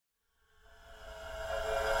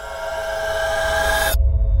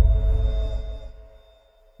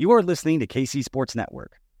You are listening to KC Sports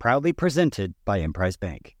Network, proudly presented by Emprise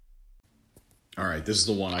Bank. All right, this is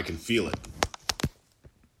the one. I can feel it.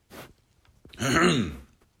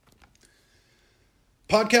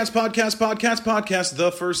 Podcast.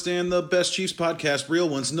 The first and the best Chiefs podcast. Real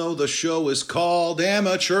ones know the show is called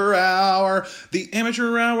Amateur Hour. The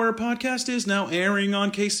Amateur Hour podcast is now airing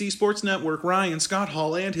on KC Sports Network. Ryan Scott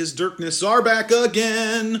Hall and his Dirkness are back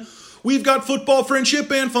again. We've got football,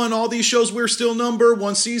 friendship, and fun. All these shows, we're still number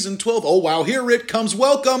one, season 12. Oh, wow, here it comes.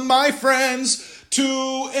 Welcome, my friends, to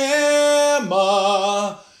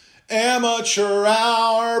Amateur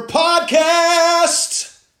Hour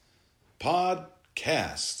podcast.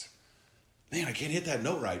 Podcast. Man, I can't hit that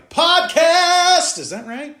note right. Podcast! Is that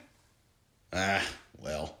right?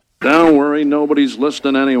 Well. Don't worry, nobody's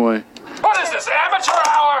listening anyway. What is this, Amateur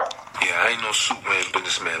Hour? Yeah, I ain't no Superman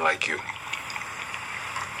businessman like you.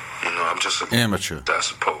 You know, I'm just an amateur, I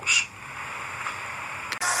suppose.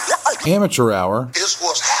 Amateur Hour Is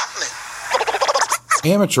what's happening.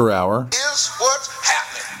 Amateur Hour Is what's happening.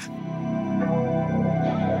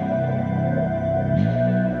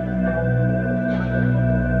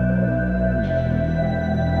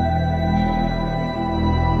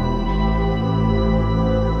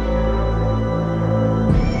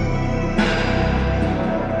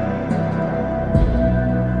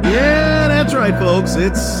 That's right, folks.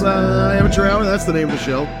 It's Amateur Hour. That's the name of the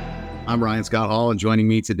show. I'm Ryan Scott Hall, and joining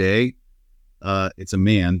me today, it's a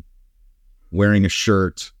man wearing a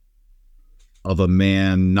shirt of a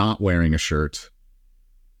man not wearing a shirt.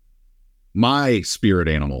 My spirit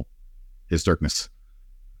animal is Dirkness.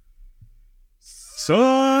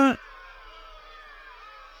 So.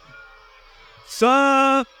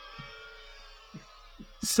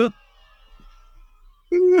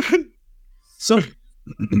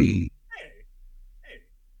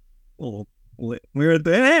 Well, we're at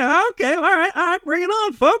the, hey, okay, all right, bring it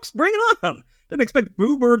on, folks, bring it on. Didn't expect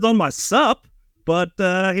boo birds on my sup, but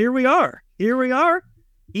here we are,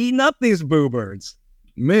 eating up these boo birds.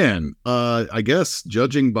 Man, I guess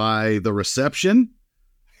judging by the reception,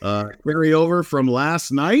 carry over from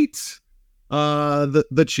last night,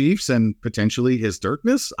 the Chiefs and potentially his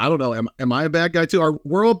Dirkness. I don't know. Am I a bad guy too?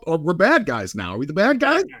 We're bad guys now. Are we the bad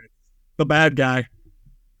guy? The bad guy.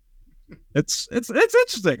 It's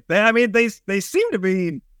interesting. They seem to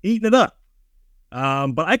be eating it up.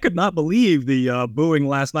 But I could not believe the booing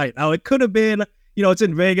last night. Now, it could have been, it's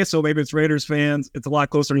in Vegas, so maybe it's Raiders fans. It's a lot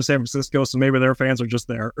closer to San Francisco, so maybe their fans are just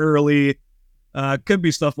there early. Could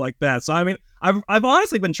be stuff like that. So, I've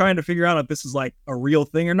honestly been trying to figure out if this is like a real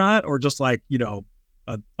thing or not, or just like,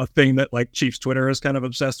 a thing that like Chiefs Twitter is kind of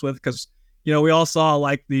obsessed with. Because, we all saw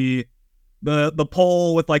like the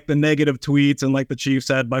poll with like the negative tweets, and like the Chiefs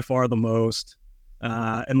had by far the most,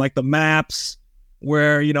 and like the maps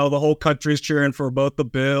where, the whole country's cheering for both the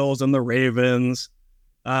Bills and the Ravens,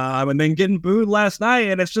 and then getting booed last night.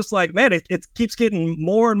 And it's just like, man, it keeps getting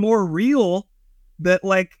more and more real that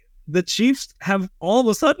like the Chiefs have all of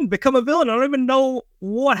a sudden become a villain. I don't even know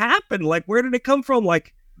what happened. Like, where did it come from?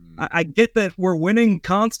 Like, I get that we're winning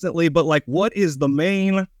constantly, but like, what is the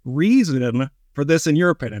main reason for this, in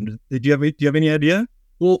your opinion? Do you have any idea?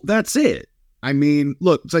 Well, that's it.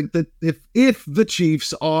 Look, it's like if the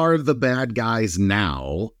Chiefs are the bad guys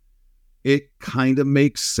now, it kind of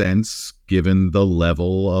makes sense given the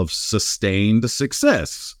level of sustained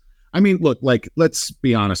success. Look, like, let's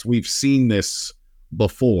be honest. We've seen this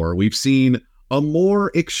before. We've seen a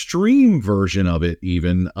more extreme version of it,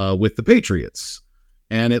 even with the Patriots.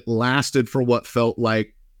 And it lasted for what felt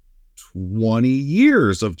like 20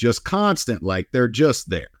 years of just constant, like they're just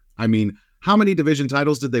there. How many division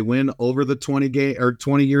titles did they win over the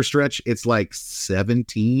 20-year stretch? It's like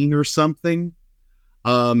 17 or something.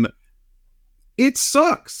 It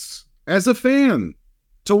sucks as a fan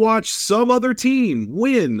to watch some other team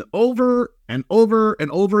win over and over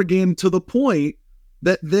and over again to the point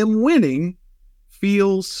that them winning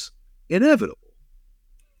feels inevitable.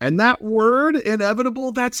 And that word,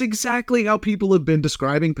 inevitable, that's exactly how people have been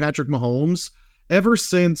describing Patrick Mahomes ever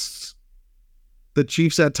since the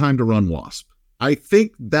Chiefs had time to run wasp. I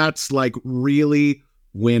think that's like really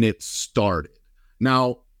when it started.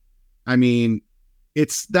 Now,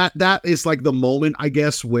 it's that is like the moment, I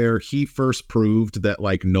guess, where he first proved that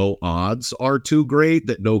like no odds are too great,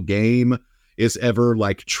 that no game is ever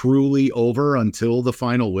like truly over until the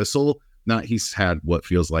final whistle. Now, he's had what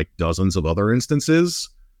feels like dozens of other instances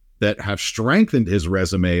that have strengthened his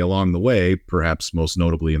resume along the way, perhaps most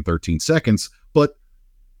notably in 13 seconds, but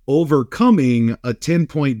overcoming a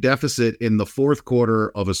 10-point deficit in the fourth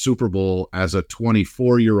quarter of a Super Bowl as a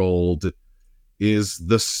 24-year-old is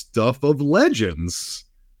the stuff of legends.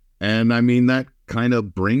 And that kind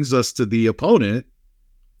of brings us to the opponent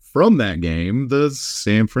from that game, the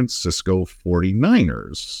San Francisco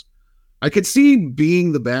 49ers. I could see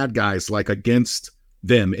being the bad guys, like, against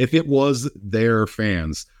them if it was their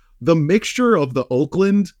fans. The mixture of the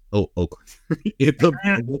Oakland, the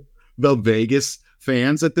Vegas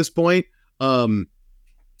fans at this point,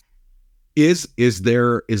 is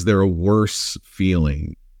there a worse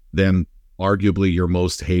feeling than arguably your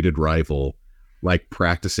most hated rival, like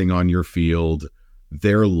practicing on your field?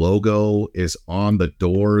 Their logo is on the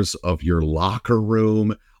doors of your locker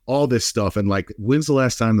room, all this stuff. And like, when's the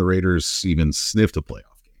last time the Raiders even sniffed a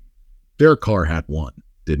playoff game? Derek Carr had one,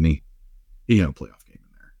 didn't he? He had a playoff game in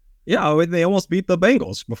there. Yeah, they almost beat the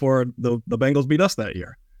Bengals before the Bengals beat us that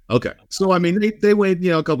year. Okay. So, I mean, they waited,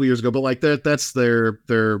 a couple years ago, but like that's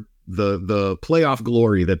the playoff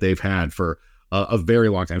glory that they've had for a very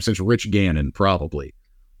long time, since Rich Gannon, probably.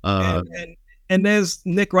 And as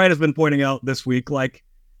Nick Wright has been pointing out this week, like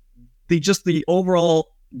the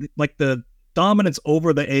overall, like the dominance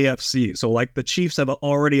over the AFC. So like the Chiefs have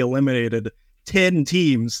already eliminated 10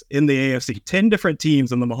 teams in the AFC, 10 different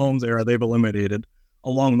teams in the Mahomes era they've eliminated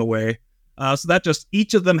along the way. So that just,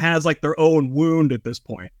 each of them has like their own wound at this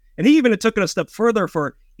point. And he even took it a step further.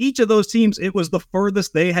 For each of those teams, it was the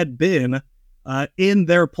furthest they had been in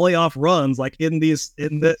their playoff runs, like in this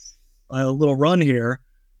little run here.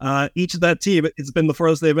 Each of that team, it's been the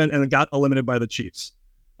furthest they've been, and it got eliminated by the Chiefs.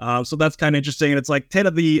 So that's kind of interesting. And it's like 10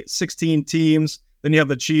 of the 16 teams. Then you have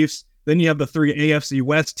the Chiefs. Then you have the 3 AFC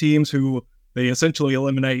West teams who they essentially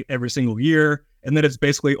eliminate every single year. And then it's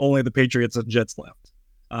basically only the Patriots and Jets left.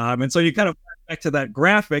 And so you kind of back to that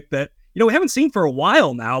graphic that, we haven't seen for a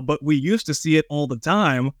while now, but we used to see it all the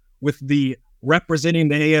time with the representing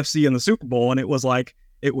the AFC in the Super Bowl. And it was like,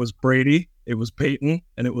 it was Brady, it was Peyton,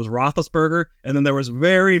 and it was Roethlisberger. And then there was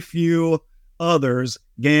very few others,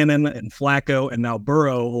 Gannon and Flacco, and now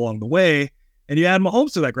Burrow along the way. And you add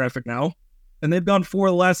Mahomes to that graphic now, and they've gone 4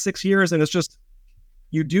 of the last 6 years. And it's just,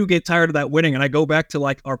 you do get tired of that winning. And I go back to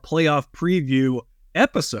like our playoff preview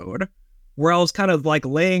episode where I was kind of like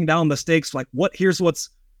laying down the stakes, like here's what's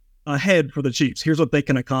ahead for the Chiefs. Here's what they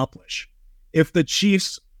can accomplish. If the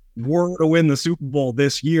Chiefs were to win the Super Bowl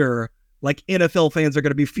this year, like NFL fans are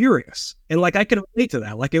going to be furious. And like, I can relate to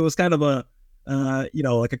that. Like, it was kind of a,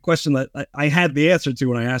 like a question that I had the answer to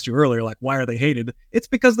when I asked you earlier, like, why are they hated? It's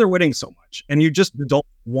because they're winning so much. And you just don't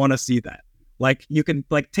want to see that. Like, you can,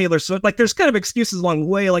 like Taylor Swift, like there's kind of excuses along the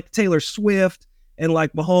way, like Taylor Swift and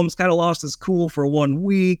like Mahomes kind of lost his cool for 1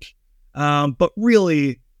 week. But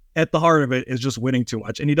really at the heart of it is just winning too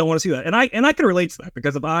much. And you don't want to see that. And I can relate to that,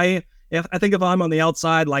 because if I think if I'm on the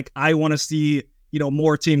outside, like I want to see,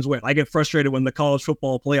 more teams win. I get frustrated when the college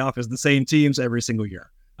football playoff is the same teams every single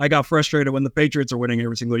year. I got frustrated when the Patriots are winning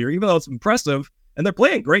every single year, even though it's impressive and they're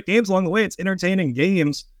playing great games along the way. It's entertaining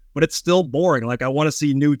games, but it's still boring. Like, I want to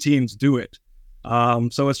see new teams do it.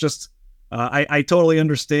 So it's just, I totally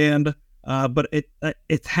understand. But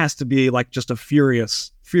it has to be like just a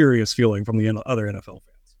furious feeling from the other NFL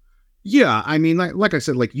fans. Yeah. I mean, like I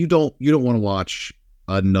said, like you don't want to watch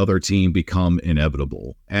another team become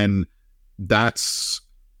inevitable. And that's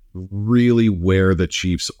really where the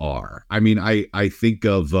Chiefs are. I mean, I think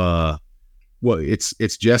of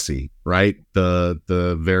it's Jesse, right?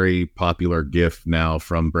 The very popular gif now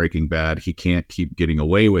from Breaking Bad. He can't keep getting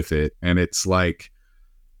away with it, and it's like,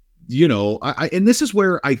 and this is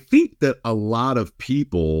where I think that a lot of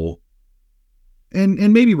people,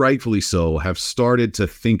 and maybe rightfully so, have started to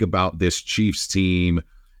think about this Chiefs team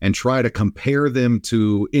and try to compare them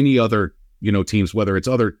to any other teams, whether it's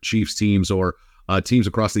other Chiefs teams or teams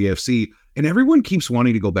across the AFC. And everyone keeps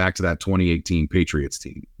wanting to go back to that 2018 Patriots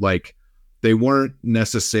team. Like, they weren't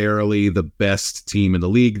necessarily the best team in the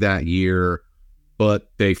league that year, but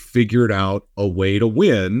they figured out a way to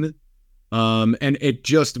win. And it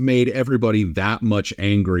just made everybody that much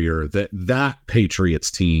angrier that Patriots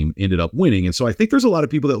team ended up winning. And so I think there's a lot of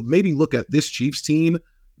people that maybe look at this Chiefs team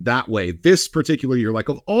that way, this particular year, like,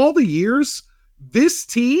 of all the years, this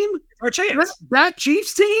team, our chance, that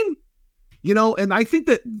Chiefs team, and I think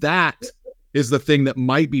that is the thing that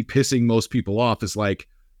might be pissing most people off, is like,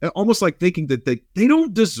 almost like thinking that they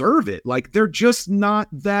don't deserve it. Like, they're just not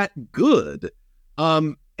that good.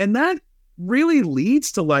 And that really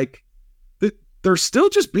leads to like, they're still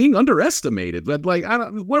just being underestimated. But like, I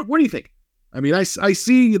don't, what do you think? I mean, I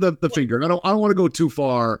see the finger. I don't want to go too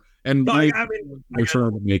far and make sure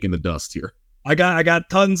I'm making the dust here. I got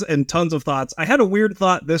tons and tons of thoughts. I had a weird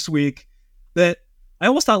thought this week that I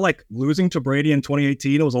almost thought like losing to Brady in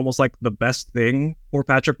 2018 was almost like the best thing for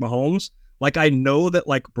Patrick Mahomes. Like, I know that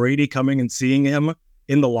like Brady coming and seeing him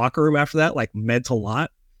in the locker room after that, like, meant a lot.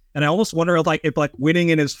 And I almost wonder if winning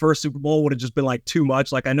in his first Super Bowl would have just been like too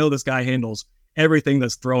much. Like, I know this guy handles everything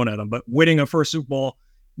that's thrown at him, but winning a first Super Bowl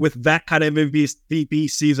with that kind of MVP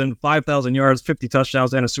season, 5,000 yards, 50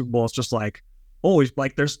 touchdowns, and a Super Bowl, it's just like, always,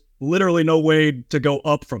 like, there's literally no way to go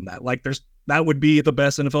up from that. Like, that would be the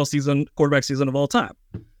best NFL season, quarterback season of all time.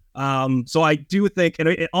 So I do think,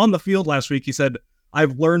 and on the field last week, he said,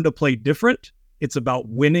 I've learned to play different. It's about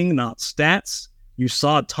winning, not stats. You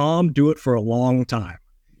saw Tom do it for a long time.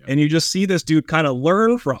 Yep. And you just see this dude kind of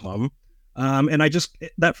learn from him. And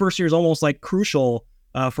that first year is almost like crucial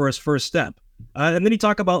for his first step. And then you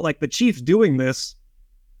talk about like the Chiefs doing this,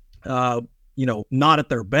 not at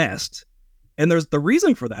their best. And there's the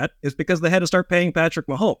reason for that is because they had to start paying Patrick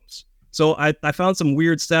Mahomes. So I found some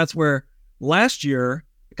weird stats where last year,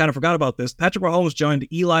 I kind of forgot about this, Patrick Mahomes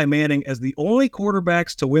joined Eli Manning as the only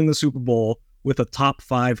quarterbacks to win the Super Bowl with a top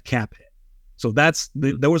 5 cap hit. So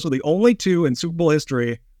those were the only two in Super Bowl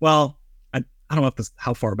history. Well, I don't know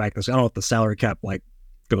how far back this, I don't know if the salary cap like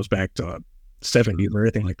goes back to 70s or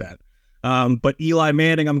anything like that. But Eli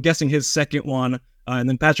Manning, I'm guessing his second one, and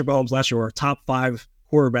then Patrick Mahomes last year were a top 5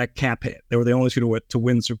 quarterback cap hit. They were the only two to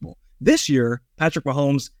win the Super Bowl. This year, Patrick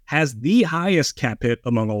Mahomes has the highest cap hit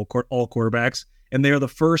among all quarterbacks, and they are the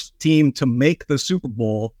first team to make the Super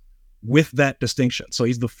Bowl with that distinction. So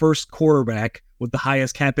he's the first quarterback with the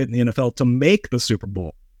highest cap hit in the NFL to make the Super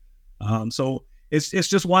Bowl. So it's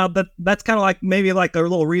just wild. That's kind of like maybe like a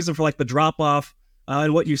little reason for like the drop off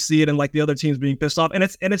and what you see it and like the other teams being pissed off. And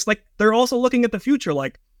it's like they're also looking at the future.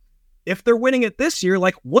 Like if they're winning it this year,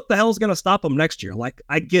 like what the hell is going to stop them next year? Like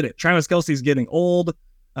I get it. Travis Kelce's getting old.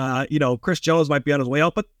 Chris Jones might be on his way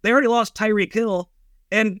out, but they already lost Tyreek Hill.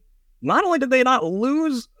 And not only did they not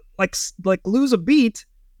lose lose a beat,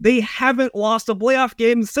 they haven't lost a playoff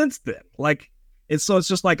game since then. It's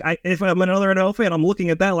just like if I'm another NFL fan, I'm looking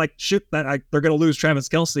at that like shit that they're going to lose Travis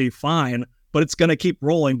Kelce, fine, but it's going to keep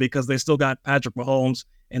rolling because they still got Patrick Mahomes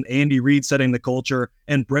and Andy Reid setting the culture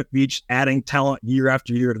and Brett Veach adding talent year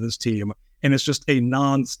after year to this team, and it's just a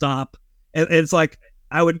nonstop. And it's like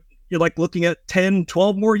you're like looking at 10,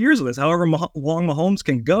 12 more years of this. However long Mahomes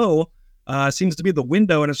can go seems to be the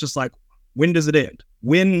window, and it's just like, when does it end?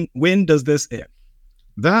 When does this end?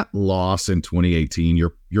 That loss in 2018,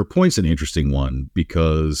 your point's an interesting one,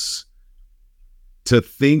 because to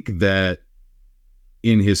think that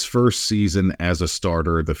in his first season as a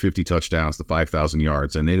starter, the 50 touchdowns, the 5,000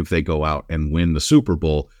 yards, and then if they go out and win the Super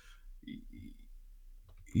Bowl,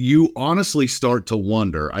 you honestly start to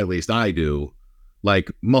wonder, at least I do,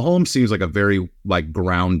 like Mahomes seems like a very like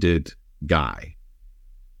grounded guy.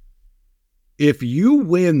 If you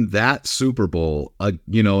win that Super Bowl, and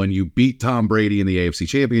you beat Tom Brady in the AFC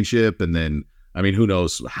Championship, and then, I mean, who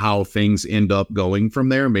knows how things end up going from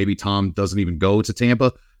there. Maybe Tom doesn't even go to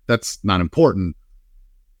Tampa. That's not important.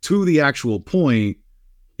 To the actual point,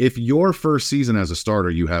 if your first season as a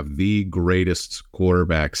starter, you have the greatest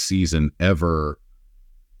quarterback season ever,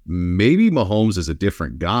 maybe Mahomes is a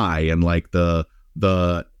different guy, and like the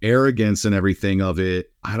arrogance and everything of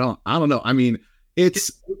it, I don't know. I mean, it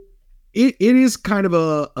is kind of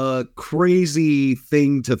a crazy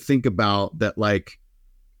thing to think about that, like,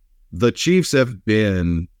 the Chiefs have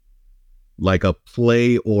been like a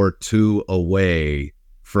play or two away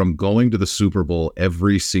from going to the Super Bowl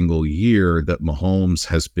every single year that Mahomes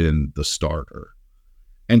has been the starter.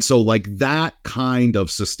 And so like that kind of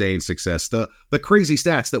sustained success, the crazy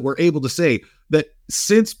stats that we're able to say that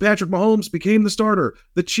since Patrick Mahomes became the starter,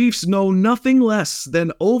 the Chiefs know nothing less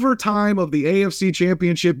than overtime of the AFC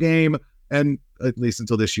Championship game, and at least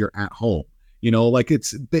until this year at home.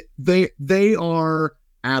 It's they are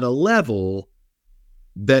at a level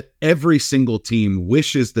that every single team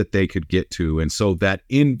wishes that they could get to. And so that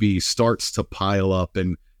envy starts to pile up.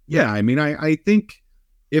 And yeah, I mean, I think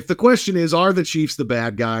if the question is, are the Chiefs the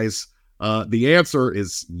bad guys? The answer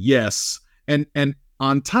is yes. And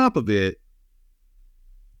on top of it,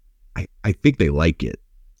 I think they like it.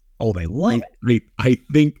 Oh, they like it. I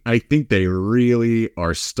think they really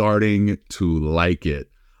are starting to like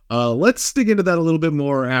it. Let's dig into that a little bit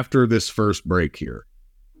more after this first break here.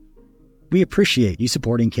 We appreciate you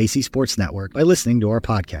supporting KC Sports Network by listening to our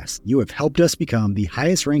podcast. You have helped us become the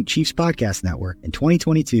highest-ranked Chiefs podcast network in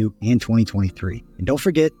 2022 and 2023. And don't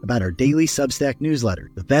forget about our daily Substack newsletter,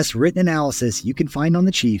 the best written analysis you can find on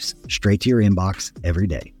the Chiefs straight to your inbox every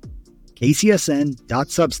day.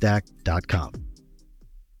 kcsn.substack.com.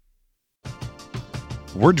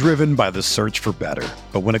 We're driven by the search for better.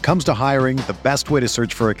 But when it comes to hiring, the best way to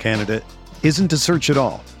search for a candidate isn't to search at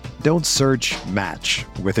all. Don't search, match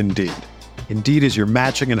with Indeed. Indeed is your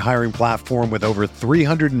matching and hiring platform with over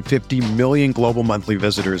 350 million global monthly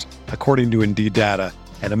visitors, according to Indeed data,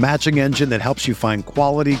 and a matching engine that helps you find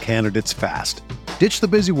quality candidates fast. Ditch the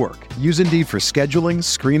busy work. Use Indeed for scheduling,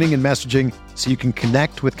 screening, and messaging so you can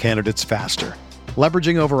connect with candidates faster.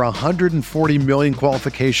 Leveraging over 140 million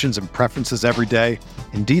qualifications and preferences every day,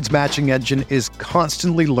 Indeed's matching engine is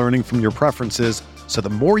constantly learning from your preferences, so the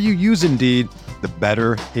more you use Indeed, the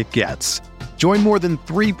better it gets. Join more than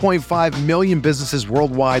 3.5 million businesses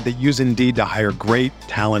worldwide that use Indeed to hire great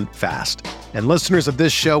talent fast. And listeners of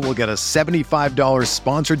this show will get a $75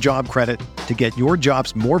 sponsored job credit to get your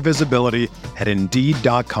jobs more visibility at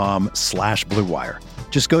Indeed.com/Blue Wire.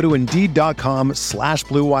 Just go to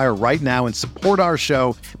Indeed.com/Blue Wire right now and support our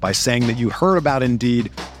show by saying that you heard about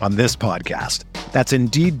Indeed on this podcast. That's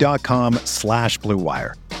Indeed.com/Blue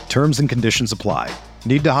Wire. Terms and conditions apply.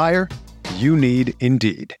 Need to hire? You need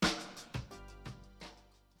Indeed.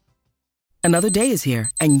 Another day is here,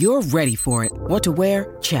 and you're ready for it. What to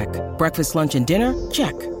wear? Check. Breakfast, lunch, and dinner?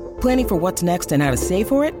 Check. Planning for what's next and how to save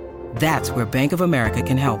for it? That's where Bank of America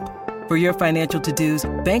can help. For your financial to-dos,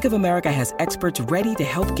 Bank of America has experts ready to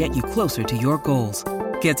help get you closer to your goals.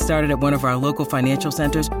 Get started at one of our local financial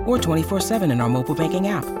centers or 24/7 in our mobile banking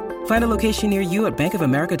app. Find a location near you at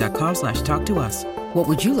bankofamerica.com/talktous. What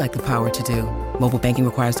would you like the power to do? Mobile banking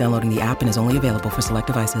requires downloading the app and is only available for select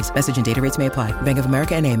devices. Message and data rates may apply. Bank of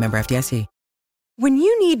America NA, member FDIC. When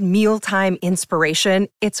you need mealtime inspiration,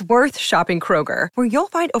 it's worth shopping Kroger, where you'll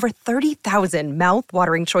find over 30,000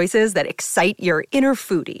 mouth-watering choices that excite your inner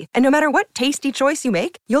foodie. And no matter what tasty choice you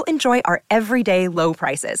make, you'll enjoy our everyday low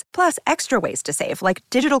prices, plus extra ways to save, like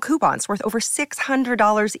digital coupons worth over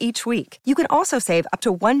 $600 each week. You can also save up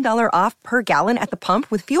to $1 off per gallon at the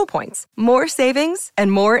pump with fuel points. More savings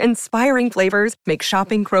and more inspiring flavors make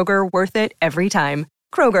shopping Kroger worth it every time.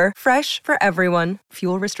 Kroger, fresh for everyone.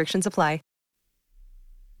 Fuel restrictions apply.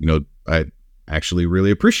 You know, I actually really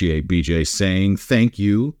appreciate BJ saying thank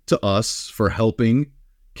you to us for helping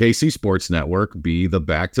KC Sports Network be the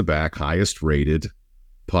back-to-back highest rated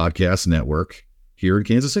podcast network here in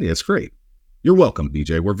Kansas City. That's great. You're welcome,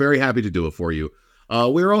 BJ. We're very happy to do it for you.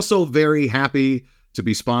 We're also very happy to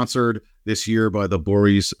be sponsored this year by the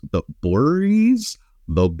Boys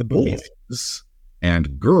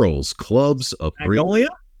and Girls Clubs of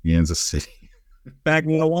Kansas City.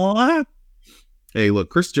 Magnolia? Hey, look,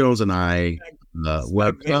 Chris Jones and I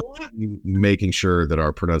were making sure that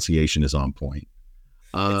our pronunciation is on point.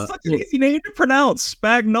 It's such an easy name to pronounce.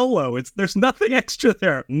 Spagnolo. There's nothing extra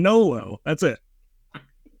there. Nolo. That's it.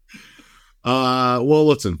 Well,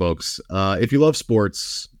 listen, folks. If you love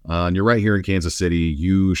sports and you're right here in Kansas City,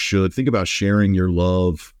 you should think about sharing your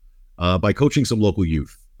love by coaching some local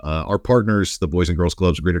youth. Our partners, the Boys and Girls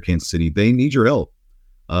Clubs of Greater Kansas City, they need your help.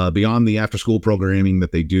 Beyond the after-school programming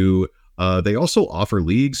that they do, they also offer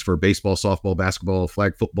leagues for baseball, softball, basketball,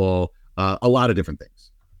 flag football, a lot of different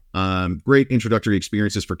things. Great introductory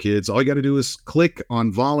experiences for kids. All you got to do is click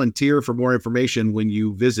on volunteer for more information when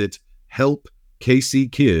you visit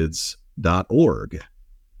helpkckids.org.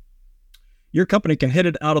 Your company can hit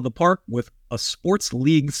it out of the park with a sports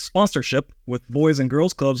league sponsorship with Boys and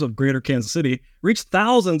Girls Clubs of Greater Kansas City. Reach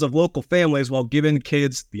thousands of local families while giving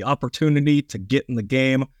kids the opportunity to get in the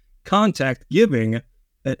game. Contact Giving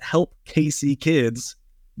at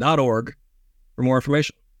helpkckids.org for more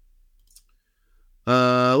information.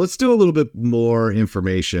 Let's do a little bit more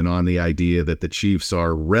information on the idea that the Chiefs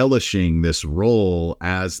are relishing this role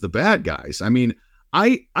as the bad guys. I mean,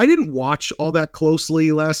 I didn't watch all that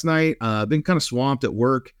closely last night. Been kind of swamped at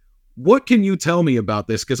work. What can you tell me about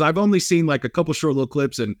this? Because I've only seen like a couple short little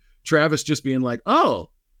clips and Travis just being like,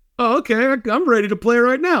 oh, okay, I'm ready to play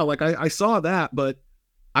right now. Like I saw that, but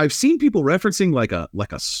I've seen people referencing like a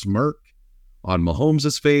smirk on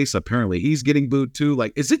Mahomes' face. Apparently he's getting booed too.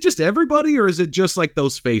 Like, is it just everybody or is it just like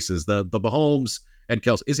those faces, the Mahomes and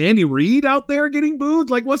Kelsey? Is Andy Reid out there getting booed?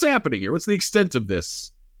 Like, what's happening here? What's the extent of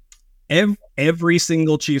this? Every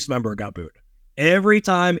single Chiefs member got booed. Every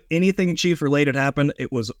time anything Chiefs related happened,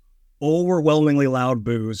 it was overwhelmingly loud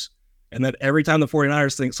boos. And then every time the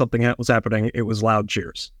 49ers think something was happening, it was loud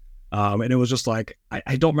cheers. And it was just like,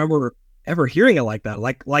 I don't remember ever hearing it like that.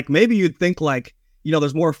 Like maybe you'd think like, you know,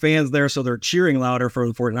 there's more fans there, so they're cheering louder for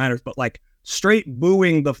the 49ers, but like straight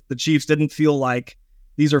booing the Chiefs didn't feel like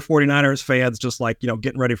these are 49ers fans just like, you know,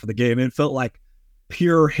 getting ready for the game. It felt like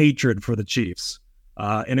pure hatred for the Chiefs.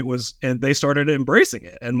 And they started embracing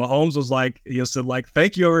it. And Mahomes was like, he said like,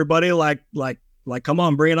 thank you everybody. Like, come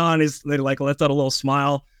on, bring it on. They like lets out a little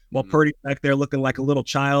smile while Purdy's back there looking like a little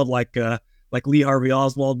child, like Lee Harvey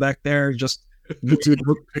Oswald back there. Just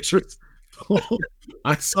pictures.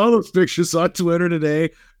 I saw those pictures on Twitter today,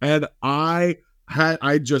 and I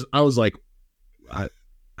was like,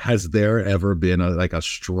 has there ever been a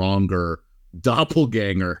stronger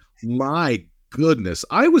doppelganger. My goodness.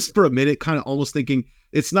 I was for a minute kind of almost thinking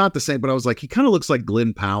it's not the same, but I was like, he kind of looks like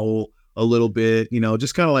Glenn Powell a little bit,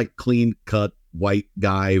 just kind of like clean cut white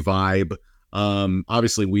guy vibe.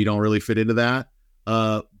 Obviously we don't really fit into that.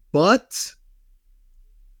 But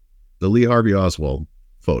the Lee Harvey Oswald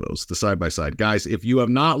photos, the side by side, guys, if you have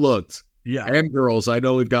not looked, and girls, I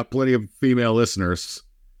know we've got plenty of female listeners,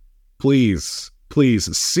 please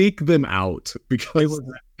seek them out because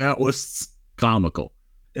that was comical.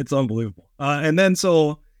 It's unbelievable. And then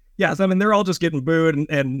they're all just getting booed,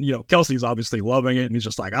 and Kelsey's obviously loving it, and he's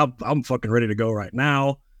just like, I'm fucking ready to go right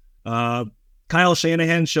now. Kyle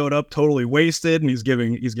Shanahan showed up totally wasted, and he's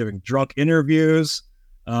giving drunk interviews.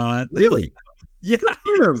 Really? Yeah,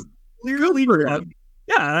 clearly.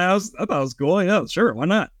 Yeah, I thought it was cool. Yeah, sure, why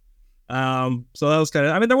not? So that was kind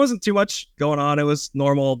of, there wasn't too much going on. It was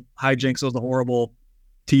normal hijinks. It was a horrible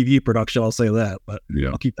TV production, I'll say that, but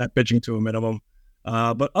I'll keep that bitching to a minimum.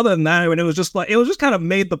 But other than that, it was just kind of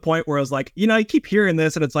made the point where I was like, you keep hearing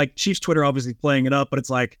this, and it's like Chiefs Twitter obviously playing it up, but it's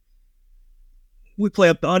like, we play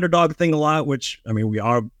up the underdog thing a lot, which,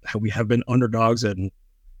 we have been underdogs in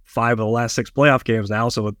 5 of the last 6 playoff games now.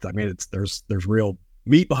 So, there's real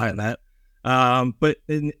meat behind that. But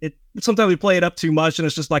sometimes we play it up too much, and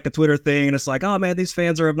it's just like a Twitter thing, and it's like, oh man, these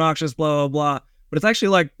fans are obnoxious, blah, blah, blah. But it's actually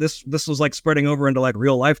like this was like spreading over into like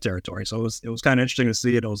real life territory. So it was kind of interesting to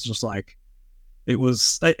see it. It was just like, it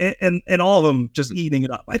was, and all of them just eating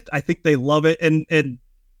it up. I think they love it. And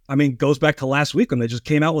goes back to last week when they just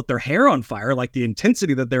came out with their hair on fire, like the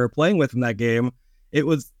intensity that they were playing with in that game.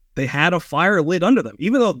 They had a fire lit under them,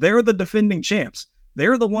 even though they're the defending champs.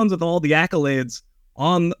 They're the ones with all the accolades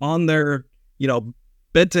on their,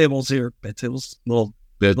 bed tables,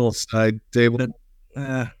 little side table,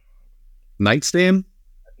 nightstand,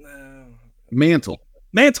 mantle.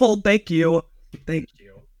 Thank you.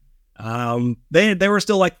 They were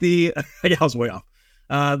still like the, I was way off.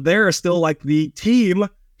 They're still like the team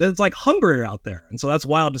that's like hungrier out there, and so that's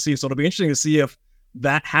wild to see. So it'll be interesting to see if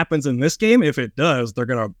that happens in this game. If it does, they're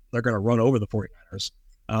gonna run over the 49ers.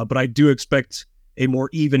 But I do expect a more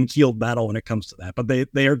even keeled battle when it comes to that. But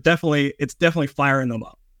it's definitely firing them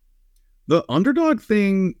up. The underdog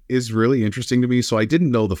thing is really interesting to me. So I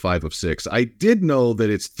didn't know the 5 of 6. I did know that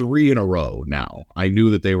it's 3 in a row now. I knew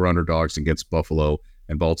that they were underdogs against Buffalo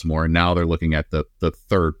and Baltimore, and now they're looking at the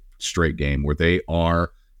third straight game where they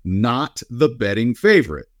are not the betting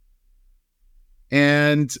favorite.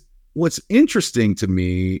 And what's interesting to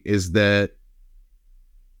me is that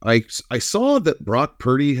I saw that Brock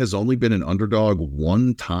Purdy has only been an underdog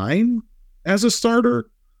 1 time as a starter.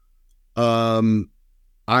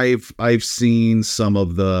 I've seen some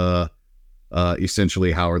of the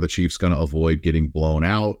essentially how are the Chiefs going to avoid getting blown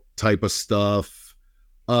out type of stuff.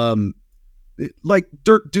 Like,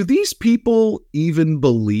 do these people even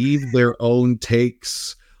believe their own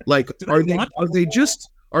takes? Like, are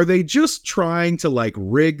they just trying to like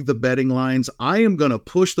rig the betting lines? I am going to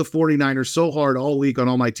push the 49ers so hard all week on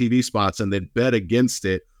all my TV spots and then bet against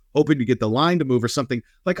it, hoping to get the line to move or something.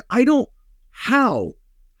 Like, how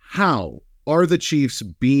are the Chiefs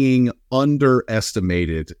being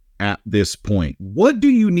underestimated at this point? What do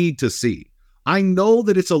you need to see? I know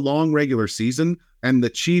that it's a long regular season and the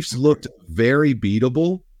Chiefs looked very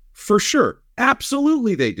beatable for sure.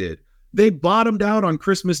 Absolutely they did. They bottomed out on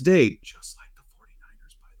Christmas Day, just like the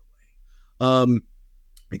 49ers, by the way.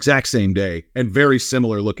 Exact same day and very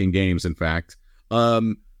similar looking games, in fact.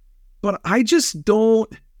 But I just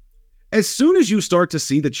don't, as soon as you start to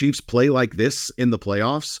see the Chiefs play like this in the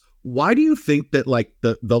playoffs, why do you think that like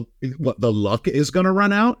the luck is going to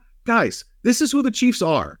run out? Guys, this is who the Chiefs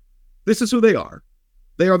are. This is who they are.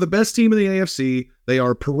 They are the best team in the AFC. They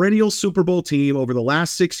are a perennial Super Bowl team over the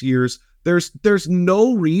last 6 years. There's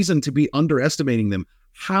no reason to be underestimating them.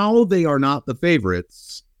 How they are not the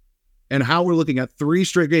favorites and how we're looking at 3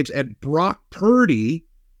 straight games and Brock Purdy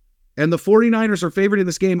and the 49ers are favored in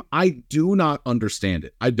this game. I do not understand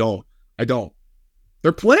it. I don't.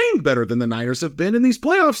 They're playing better than the Niners have been in these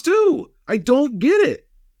playoffs too. I don't get it.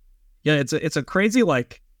 Yeah, it's a crazy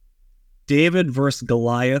like David versus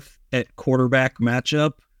Goliath at quarterback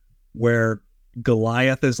matchup where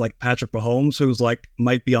Goliath is like Patrick Mahomes, who's like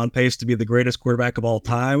might be on pace to be the greatest quarterback of all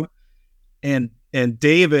time. And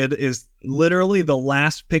David is literally the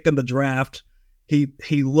last pick in the draft.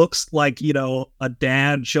 He looks like, a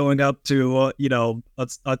dad showing up to,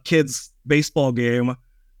 a kid's baseball game.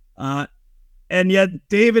 And yet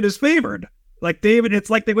David is favored. Like David, it's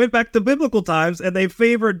like they went back to biblical times and they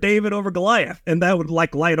favored David over Goliath. And that would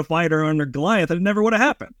like light a fire under Goliath and it never would have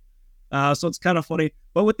happened. So it's kind of funny.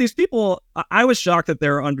 But with these people, I was shocked that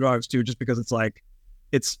they're underdogs too, just because it's like,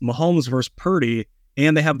 it's Mahomes versus Purdy,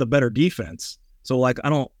 and they have the better defense. So like,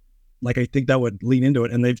 I think that would lean into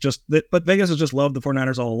it. And but Vegas has just loved the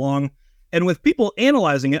 49ers all along. And with people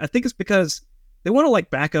analyzing it, I think it's because they want to like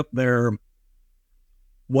back up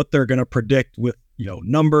what they're going to predict with,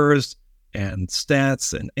 numbers and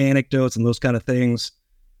stats and anecdotes and those kind of things.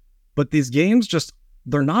 But these games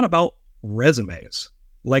they're not about resumes.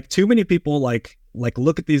 Like too many people like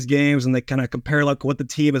look at these games and they kind of compare like what the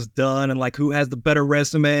team has done and like who has the better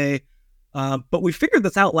resume. But we figured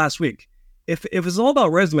this out last week. If it was all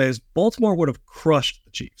about resumes, Baltimore would have crushed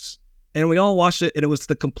the Chiefs. And we all watched it and it was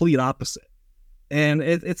the complete opposite. And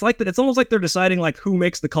it's almost like they're deciding like who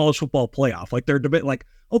makes the college football playoff. Like they're debating like,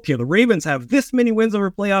 okay, the Ravens have this many wins over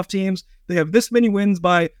playoff teams. They have this many wins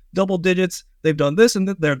by double digits. They've done this and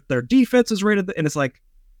their defense is rated. And it's like,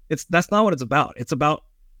 that's not what it's about. It's about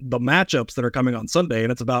the matchups that are coming on Sunday.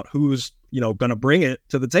 And it's about who's, going to bring it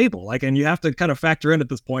to the table. Like, and you have to kind of factor in at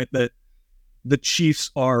this point that the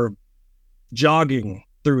Chiefs are jogging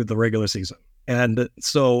through the regular season. And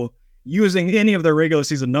so using any of their regular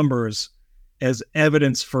season numbers as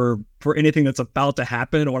evidence for anything that's about to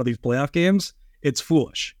happen in one of these playoff games, it's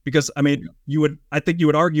foolish. Because I think you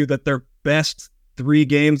would argue that their best 3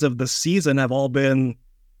 games of the season have all been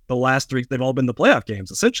the last 3. They've all been the playoff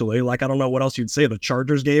games, essentially. Like, I don't know what else you'd say, the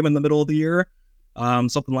Chargers game in the middle of the year,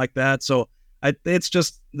 something like that. So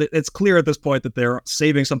it's clear at this point that they're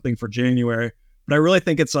saving something for January. But I really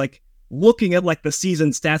think it's like looking at like the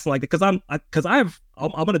season stats, like, because I'm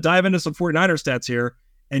going to dive into some 49er stats here,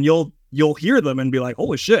 and you'll hear them and be like,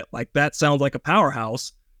 holy shit, like that sounds like a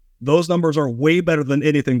powerhouse. Those numbers are way better than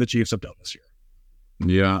anything the Chiefs have done this year.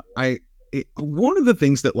 Yeah, one of the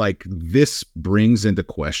things that like this brings into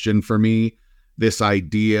question for me, this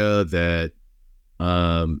idea that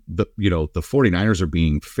the 49ers are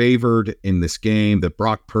being favored in this game, that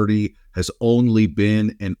Brock Purdy has only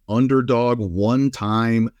been an underdog one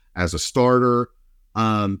time as a starter.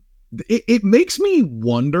 It makes me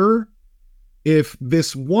wonder if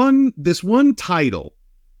this one title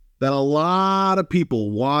that a lot of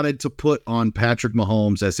people wanted to put on Patrick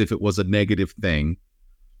Mahomes as if it was a negative thing,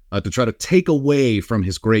 to try to take away from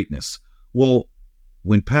his greatness. Well,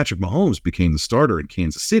 when Patrick Mahomes became the starter in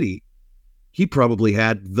Kansas City, he probably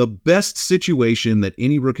had the best situation that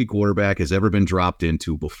any rookie quarterback has ever been dropped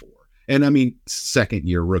into before. And I mean,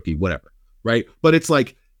 second-year rookie, whatever, right? But it's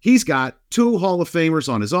like, he's got 2 Hall of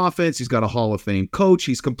Famers on his offense. He's got a Hall of Fame coach.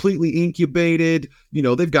 He's completely incubated.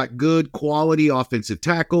 They've got good quality offensive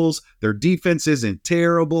tackles. Their defense isn't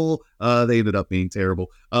terrible. They ended up being terrible.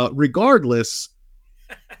 Regardless,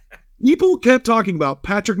 people kept talking about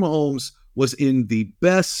Patrick Mahomes was in the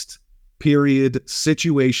best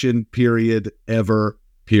situation ever,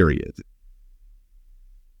 period.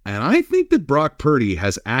 And I think that Brock Purdy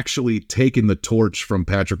has actually taken the torch from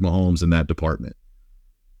Patrick Mahomes in that department.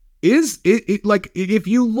 Is it like, if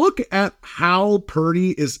you look at how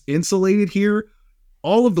Purdy is insulated here,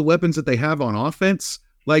 all of the weapons that they have on offense,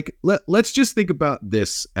 like let's just think about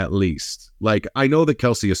this at least. Like, I know that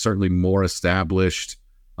Kelsey is certainly more established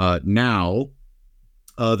now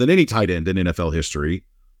than any tight end in NFL history.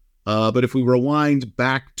 But if we rewind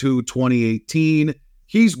back to 2018,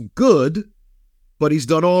 he's good, but he's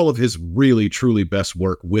done all of his really, truly best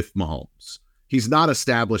work with Mahomes. He's not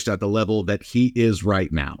established at the level that he is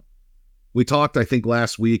right now. We talked, I think,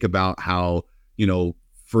 last week about how,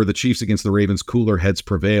 for the Chiefs against the Ravens, cooler heads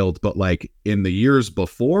prevailed. But like in the years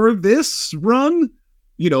before this run,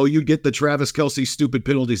 you get the Travis Kelce stupid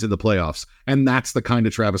penalties in the playoffs. And that's the kind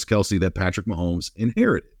of Travis Kelce that Patrick Mahomes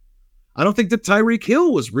inherited. I don't think that Tyreek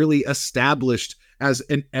Hill was really established as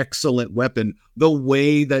an excellent weapon the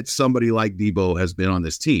way that somebody like Debo has been on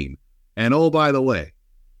this team. And oh, by the way,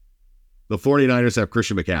 the 49ers have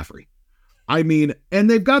Christian McCaffrey. I mean, and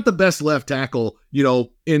they've got the best left tackle,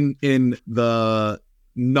 in the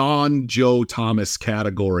non-Joe Thomas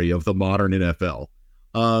category of the modern NFL.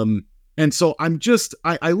 And so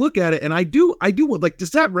I look at it and I do like,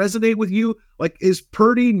 does that resonate with you? Like, is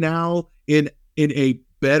Purdy now in a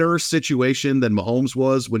better situation than Mahomes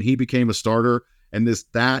was when he became a starter? And is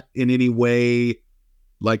that in any way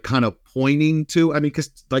like kind of pointing to,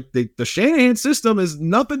 because like the Shanahan system is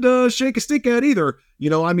nothing to shake a stick at either.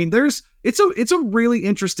 It's a really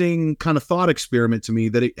interesting kind of thought experiment to me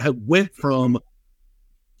that it had went from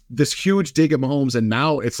this huge dig at Mahomes, and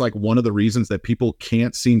now it's like one of the reasons that people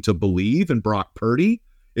can't seem to believe in Brock Purdy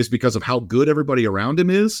is because of how good everybody around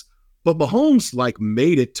him is. But Mahomes like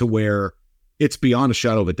made it to where it's beyond a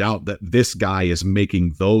shadow of a doubt that this guy is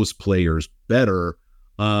making those players better.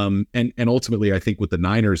 And ultimately, I think with the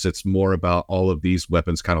Niners, it's more about all of these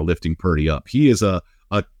weapons kind of lifting Purdy up. He is a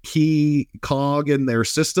a key cog in their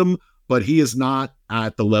system, but he is not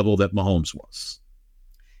at the level that Mahomes was.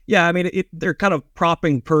 Yeah, I mean, they're kind of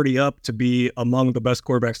propping Purdy up to be among the best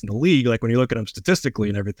quarterbacks in the league, like when you look at him statistically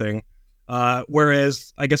and everything.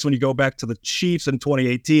 Whereas, I guess when you go back to the Chiefs in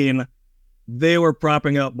 2018, they were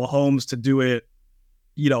propping up Mahomes to do it,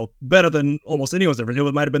 better than almost anyone's ever.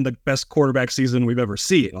 It might have been the best quarterback season we've ever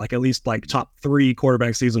seen, like at least like top 3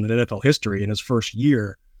 quarterback season in NFL history in his first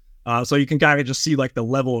year. So you can kind of just see like the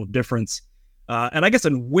level of difference. And I guess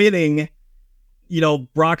in winning,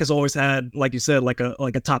 Brock has always had, like you said, like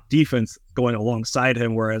a top defense going alongside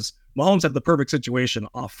him, whereas Mahomes had the perfect situation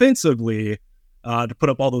offensively to put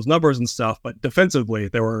up all those numbers and stuff, but defensively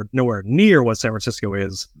they were nowhere near what San Francisco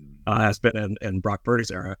has been in Brock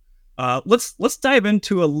Purdy's era. Let's dive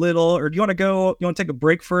into a little, or do you want to take a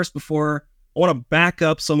break first before I want to back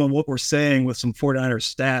up some of what we're saying with some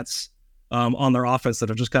 49ers stats on their offense that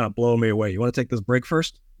have just kind of blown me away. You want to take this break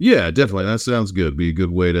first? Yeah, definitely. That sounds good. Be a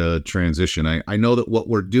good way to transition. I know that what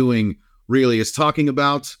we're doing really is talking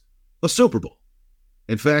about a Super Bowl.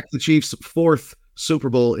 In fact, the Chiefs' 4th Super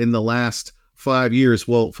Bowl in the last 5 years.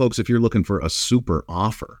 Well, folks, if you're looking for a super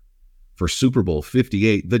offer for Super Bowl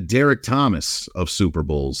 58, the Derek Thomas of Super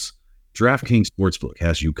Bowls, DraftKings Sportsbook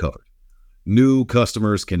has you covered. New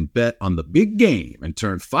customers can bet on the big game and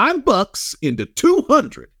turn $5 into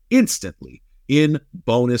 $200 instantly in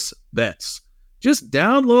bonus bets. Just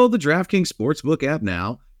download the DraftKings Sportsbook app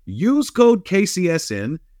now, use code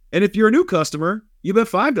KCSN, and if you're a new customer, you bet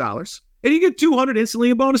 $5 and you get $200 instantly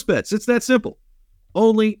in bonus bets. It's that simple.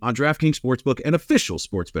 Only on DraftKings Sportsbook, an official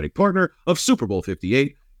sports betting partner of Super Bowl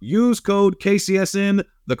 58. Use code KCSN.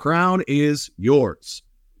 The crown is yours.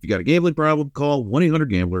 If you got a gambling problem, call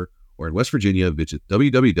 1-800-GAMBLER, or in West Virginia, visit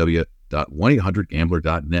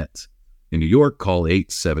www.1800gambler.net. In New York, call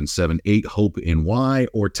 877-8-HOPE-NY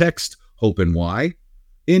or text HOPE-NY.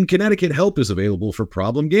 In Connecticut, help is available for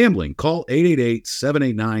problem gambling. Call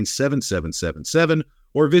 888-789-7777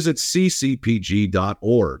 or visit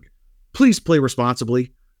ccpg.org. Please play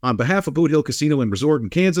responsibly. On behalf of Boot Hill Casino and Resort in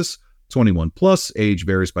Kansas, 21 plus, age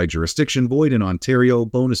varies by jurisdiction, void in Ontario,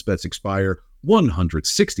 bonus bets expire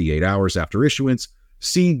 168 hours after issuance.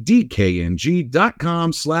 See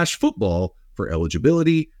dkng.com/football for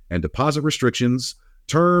eligibility and deposit restrictions,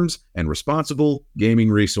 terms, and responsible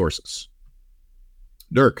gaming resources.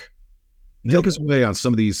 Dirk, take us away on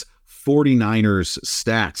some of these 49ers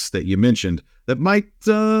stats that you mentioned that might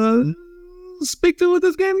speak to what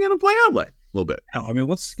this game is going to play out like a little bit. I mean,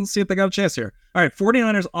 let's see if they got a chance here. All right,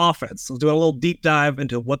 49ers offense. Let's do a little deep dive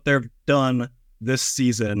into what they've done this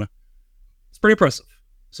season. It's pretty impressive.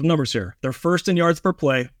 Some numbers here. They're first in yards per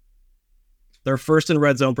play. They're first in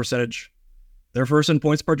red zone percentage. They're first in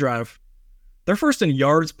points per drive. They're first in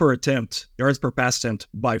yards per attempt, yards per pass attempt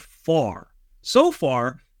by far. So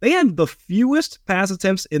far, they had the fewest pass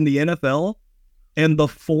attempts in the NFL and the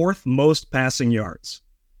 4th most passing yards.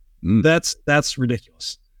 That's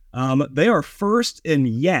ridiculous. They are first in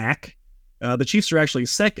YAC. The Chiefs are actually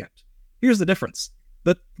second. Here's the difference.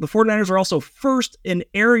 The 49ers are also first in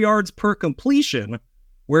air yards per completion,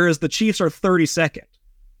 whereas the Chiefs are 32nd.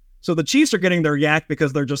 So the Chiefs are getting their YAC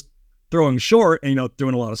because they're just throwing short and,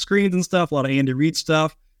 doing a lot of screens and stuff, a lot of Andy Reid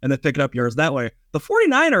stuff, and then picking up yards that way. The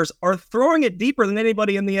 49ers are throwing it deeper than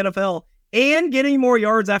anybody in the NFL and getting more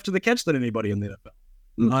yards after the catch than anybody in the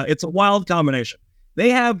NFL. It's a wild combination. They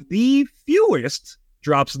have the fewest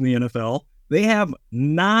drops in the NFL. They have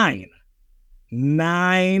 9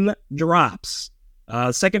 drops.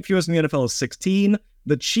 Second fewest in the NFL is 16.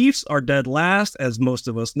 The Chiefs are dead last, as most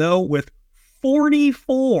of us know, with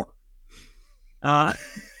 44.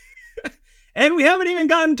 And we haven't even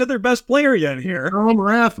gotten to their best player yet here. Tom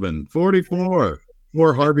Rathman, 44.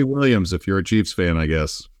 Or Harvey Williams, if you're a Chiefs fan, I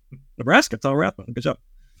guess. Nebraska, Tom Rathman. Good job.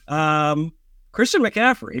 Christian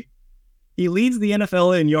McCaffrey, he leads the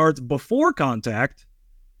NFL in yards before contact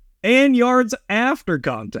and yards after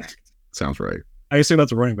contact. Sounds right. I assume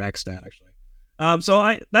that's a running back stat, actually. Those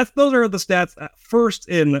are the stats first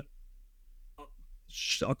in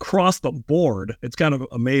across the board. It's kind of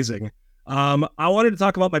amazing. I wanted to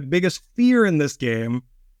talk about my biggest fear in this game,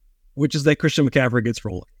 which is that Christian McCaffrey gets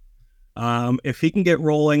rolling. If he can get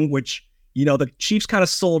rolling, which, the Chiefs kind of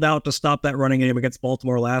sold out to stop that running game against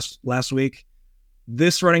Baltimore last week.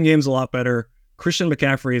 This running game's a lot better. Christian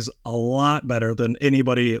McCaffrey is a lot better than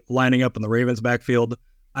anybody lining up in the Ravens backfield.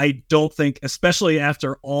 I don't think, especially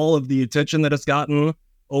after all of the attention that it's gotten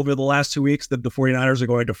over the last 2 weeks, that the 49ers are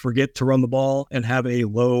going to forget to run the ball and have a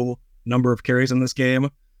low number of carries in this game.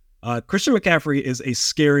 Christian McCaffrey is a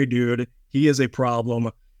scary dude. He is a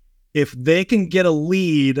problem. If they can get a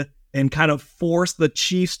lead and kind of force the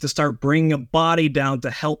Chiefs to start bringing a body down to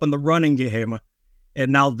help in the running game.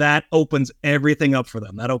 And now that opens everything up for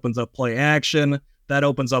them. That opens up play action. That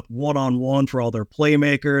opens up one-on-one for all their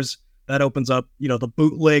playmakers. That opens up, the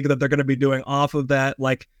bootleg that they're going to be doing off of that.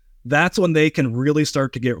 Like, that's when they can really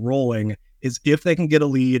start to get rolling, is if they can get a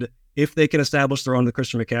lead, if they can establish their own with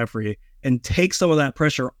Christian McCaffrey and take some of that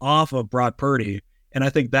pressure off of Brock Purdy. And I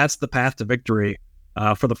think that's the path to victory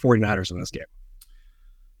for the 49ers in this game.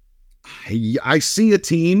 I see a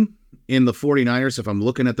team in the 49ers, if I'm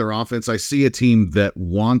looking at their offense, I see a team that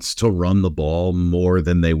wants to run the ball more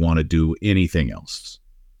than they want to do anything else.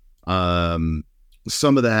 Some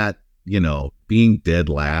of that, being dead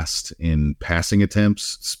last in passing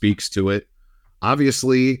attempts speaks to it.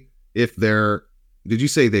 Obviously, if did you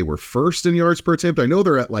say they were first in yards per attempt? I know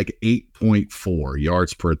they're at like 8.4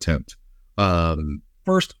 yards per attempt.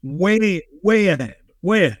 First, way ahead.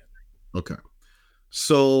 Okay.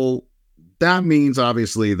 So that means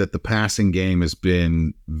obviously that the passing game has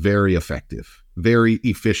been very effective, very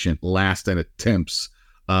efficient, last in attempts,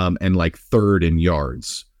 and like third in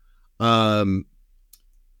yards.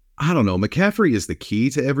 I don't know. McCaffrey is the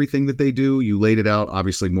key to everything that they do. You laid it out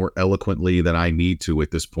obviously more eloquently than I need to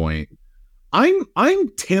at this point. I'm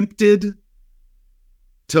tempted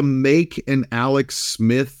to make an Alex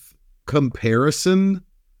Smith comparison.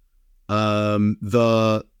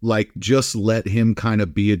 Just let him kind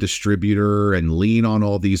of be a distributor and lean on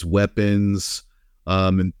all these weapons.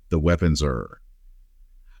 And the weapons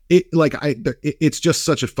it's just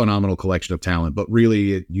such a phenomenal collection of talent, but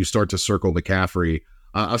really you start to circle McCaffrey.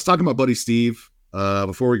 I was talking about Buddy Steve,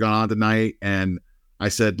 before we got on tonight. And I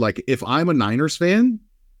said, like, if I'm a Niners fan,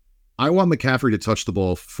 I want McCaffrey to touch the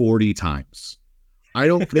ball 40 times. I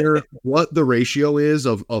don't care what the ratio is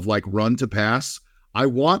of like run to pass. I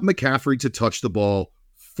want McCaffrey to touch the ball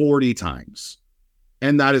 40 times.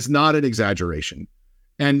 And that is not an exaggeration.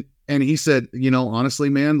 And he said, honestly,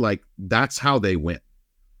 man, like, that's how they win.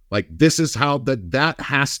 Like, this is how that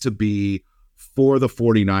has to be for the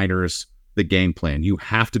 49ers, the game plan. You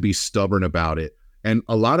have to be stubborn about it. And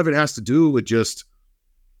a lot of it has to do with just,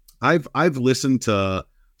 I've listened to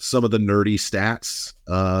some of the nerdy stats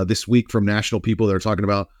this week from national people that are talking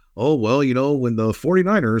about, oh, well, when the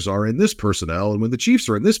 49ers are in this personnel and when the Chiefs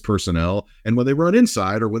are in this personnel and when they run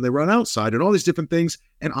inside or when they run outside and all these different things.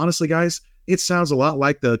 And honestly, guys, it sounds a lot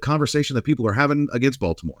like the conversation that people are having against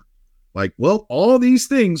Baltimore. Like, well, all these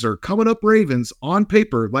things are coming up Ravens on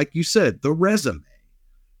paper. Like you said, the resume.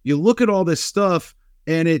 You look at all this stuff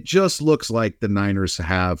and it just looks like the Niners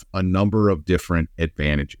have a number of different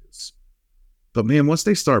advantages. But man, once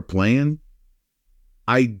they start playing,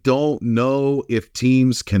 I don't know if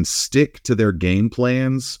teams can stick to their game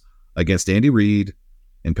plans against Andy Reid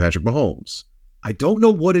and Patrick Mahomes. I don't know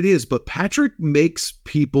what it is, but Patrick makes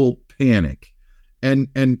people panic.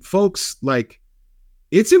 And folks, like,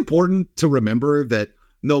 it's important to remember that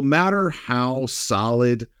no matter how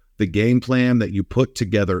solid the game plan that you put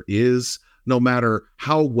together is, no matter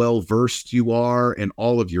how well versed you are in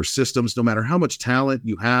all of your systems, no matter how much talent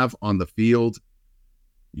you have on the field,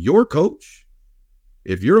 your coach,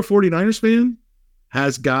 if you're a 49ers fan,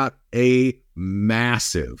 has got a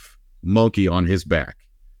massive monkey on his back.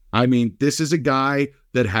 I mean, this is a guy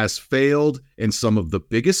that has failed in some of the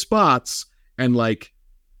biggest spots. And like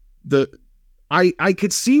I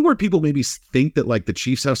could see where people maybe think that like the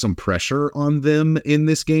Chiefs have some pressure on them in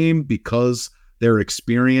this game because they're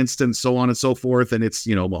experienced and so on and so forth. And it's,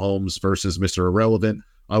 Mahomes versus Mr. Irrelevant.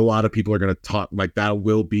 A lot of people are going to talk like that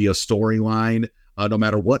will be a storyline no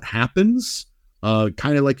matter what happens.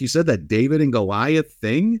 Kind of like you said, that David and Goliath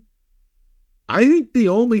thing. I think the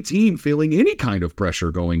only team feeling any kind of pressure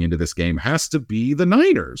going into this game has to be the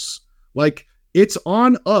Niners. Like, it's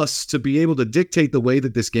on us to be able to dictate the way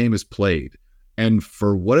that this game is played. And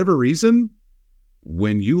for whatever reason,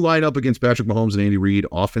 when you line up against Patrick Mahomes and Andy Reid,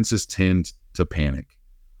 offenses tend to panic.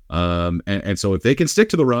 And so if they can stick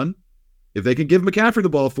to the run, if they can give McCaffrey the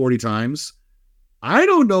ball 40 times, I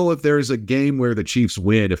don't know if there's a game where the Chiefs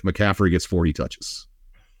win if McCaffrey gets 40 touches.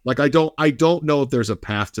 Like, I don't know if there's a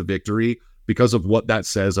path to victory because of what that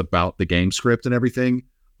says about the game script and everything.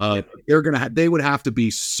 They would have to be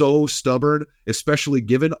so stubborn, especially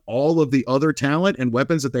given all of the other talent and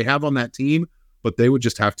weapons that they have on that team. But they would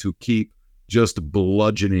just have to keep just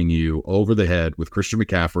bludgeoning you over the head with Christian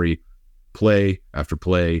McCaffrey, play after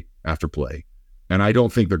play after play. And I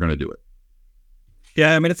don't think they're going to do it.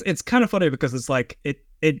 Yeah, I mean, it's kind of funny because it's like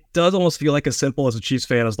it does almost feel like as simple as a Chiefs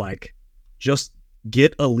fan as like, just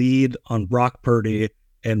get a lead on Brock Purdy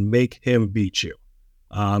and make him beat you.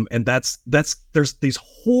 And there's these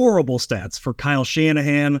horrible stats for Kyle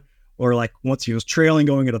Shanahan or like once he was trailing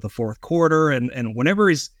going into the fourth quarter. And whenever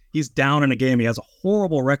he's down in a game, he has a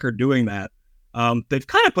horrible record doing that. They've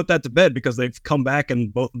kind of put that to bed because they've come back in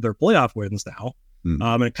both of their playoff wins now.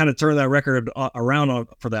 And it kind of turned that record around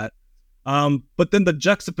for that. But then the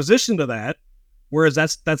juxtaposition to that, whereas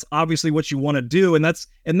that's obviously what you want to do. And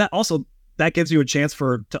that also gives you a chance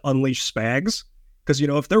to unleash Spags. Because,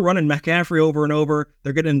 if they're running McCaffrey over and over,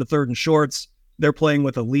 they're getting into third and shorts, they're playing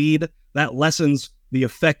with a lead, that lessens the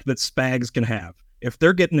effect that Spags can have. If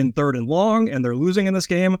they're getting in third and long and they're losing in this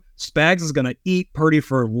game, Spags is going to eat Purdy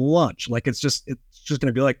for lunch. Like, it's just going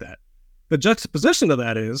to be like that. The juxtaposition to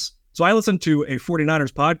that is, so I listened to a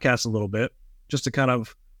 49ers podcast a little bit, just to kind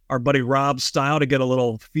of our buddy Rob's style to get a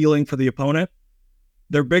little feeling for the opponent.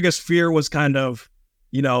 Their biggest fear was kind of,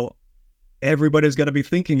 everybody's going to be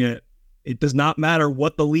thinking it. It does not matter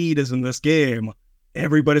what the lead is in this game.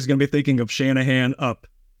 Everybody's going to be thinking of Shanahan up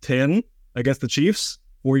 10 against the Chiefs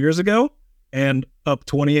 4 years ago and up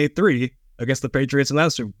 28-3 against the Patriots in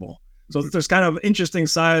that Super Bowl. So there's kind of interesting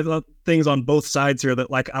things on both sides here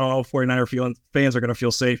that, like, I don't know if 49er fans are going to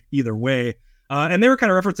feel safe either way. And they were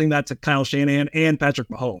kind of referencing that to Kyle Shanahan and Patrick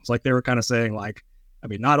Mahomes. Like, they were kind of saying, like, I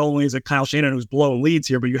mean, not only is it Kyle Shanahan who's blowing leads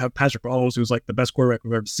here, but you have Patrick Mahomes, who's like the best quarterback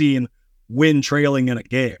we've ever seen, win trailing in a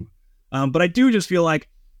game. But I do just feel like,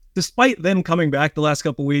 despite them coming back the last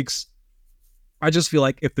couple weeks, I just feel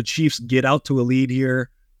like if the Chiefs get out to a lead here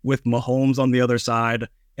with Mahomes on the other side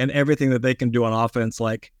and everything that they can do on offense,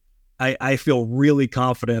 like, I feel really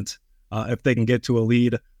confident if they can get to a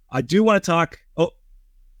lead. I do want to talk. Oh,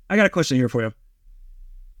 I got a question here for you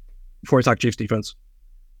before we talk Chiefs defense.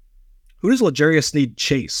 Who does L'Jarius Sneed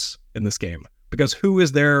chase in this game? Because who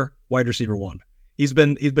is their wide receiver one? He's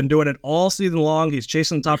been doing it all season long. He's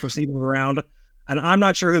chasing the top receiver around. And I'm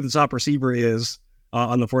not sure who the top receiver is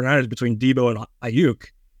on the 49ers between Debo and Ayuk.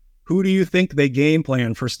 Who do you think they game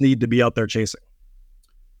plan for Sneed to be out there chasing?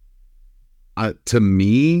 To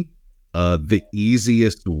me, the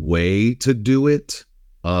easiest way to do it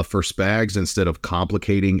for Spags, instead of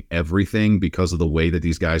complicating everything because of the way that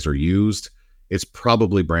these guys are used, it's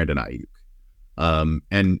probably Brandon Ayuk.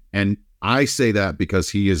 And I say that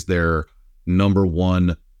because he is their number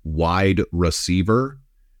one wide receiver,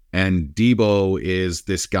 and Debo is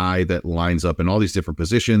this guy that lines up in all these different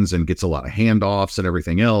positions and gets a lot of handoffs and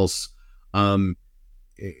everything else.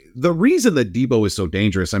 The reason that Debo is so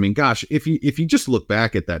dangerous, I mean, gosh, if you just look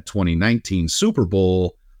back at that 2019 Super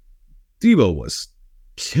Bowl, Debo was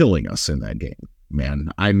killing us in that game, man.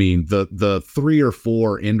 I mean, the 3 or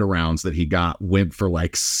 4 end arounds that he got went for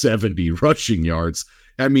like 70 rushing yards.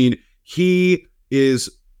 I mean, he is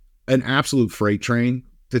an absolute freight train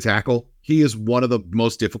to tackle. He is one of the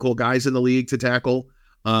most difficult guys in the league to tackle.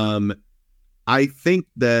 I think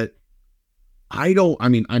that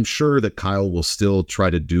I'm sure that Kyle will still try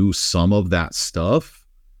to do some of that stuff.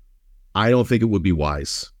 I don't think it would be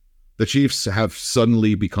wise. The Chiefs have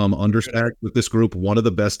suddenly become understaffed with this group, one of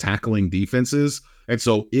the best tackling defenses. And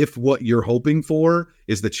so if what you're hoping for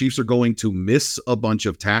is the Chiefs are going to miss a bunch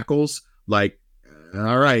of tackles, like,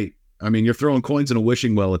 all right, I mean, you're throwing coins in a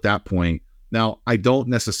wishing well at that point. Now, I don't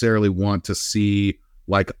necessarily want to see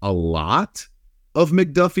like a lot of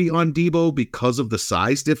McDuffie on Debo because of the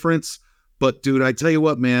size difference. But dude, I tell you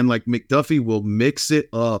what, man, like McDuffie will mix it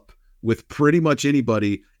up with pretty much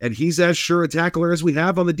anybody. And he's as sure a tackler as we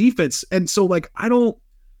have on the defense. And so like,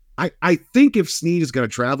 I think if Sneed is going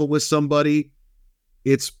to travel with somebody,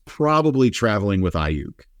 it's probably traveling with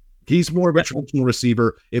Ayuk. He's more of a traditional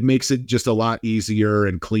receiver. It makes it just a lot easier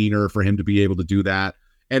and cleaner for him to be able to do that.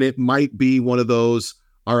 And it might be one of those,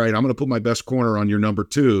 all right, I'm going to put my best corner on your number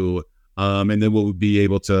 2. And then we'll be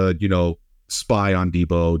able to, spy on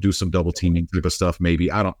Debo, do some double teaming type of stuff. Maybe.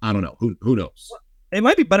 I don't know. Who knows? It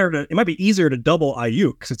might be easier to double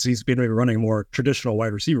Ayuk since he's been running more traditional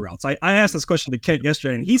wide receiver routes. I asked this question to Kent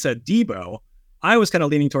yesterday and he said Debo. I was kind of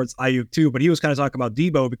leaning towards Ayuk too, but he was kind of talking about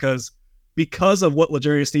Debo because of what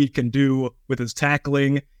L'Jarius Sneed can do with his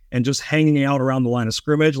tackling and just hanging out around the line of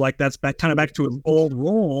scrimmage. Like that's back to his old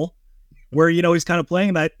role where, he's kind of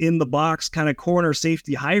playing that in the box kind of corner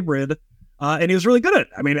safety hybrid. And he was really good at it.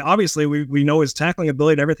 I mean, obviously we know his tackling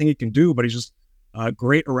ability and everything he can do, but he's just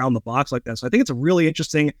great around the box like that. So I think it's a really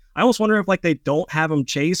interesting, I almost wonder if like they don't have him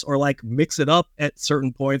chase or like mix it up at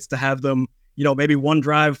certain points to have them, maybe one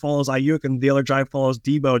drive follows Ayuk and the other drive follows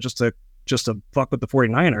Debo just to fuck with the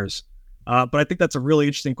 49ers. But I think that's a really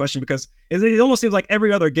interesting question because it almost seems like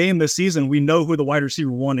every other game this season, we know who the wide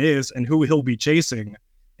receiver one is and who he'll be chasing.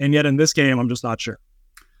 And yet in this game, I'm just not sure.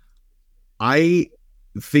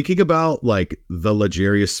 Thinking about like the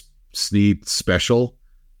L'Jarius Sneed special,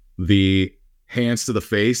 the hands to the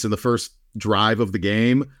face in the first drive of the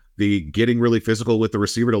game, the getting really physical with the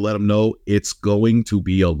receiver to let him know it's going to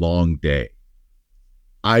be a long day.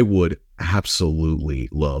 I would absolutely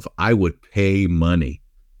I would pay money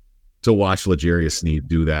to watch L'Jarius Sneed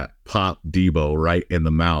do that, pop Debo right in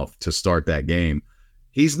the mouth to start that game.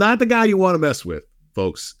 He's not the guy you want to mess with,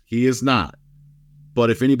 folks. He is not. But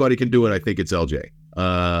if anybody can do it, I think it's LJ.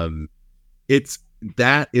 It's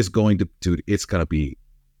going to be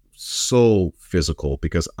so physical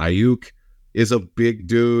because Ayuk is a big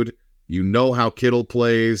dude. You know how Kittle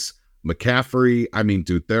plays. McCaffrey, I mean,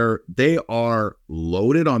 dude, they are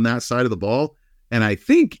loaded on that side of the ball. And I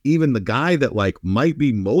think even the guy that might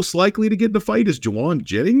be most likely to get in the fight is Juwan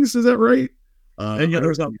Jennings. Is that right? And there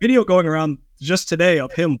was a video going around just today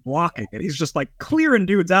of him blocking, and he's just clearing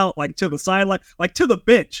dudes out to the sideline, to the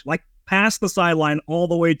bench, past the sideline all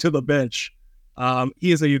the way to the bench.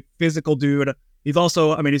 He is a physical dude. He's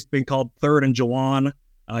also, he's been called third in Juwan.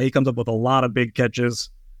 He comes up with a lot of big catches.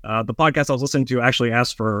 The podcast I was listening to actually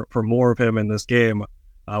asked for more of him in this game.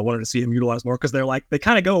 Wanted to see him utilized more because they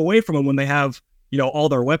kind of go away from him when they have, all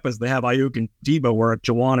their weapons. They have Ayuk and Debo, where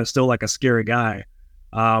Juwan is still a scary guy.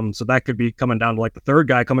 So that could be coming down to the third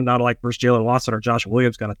guy coming down to versus Jalen Watson or Josh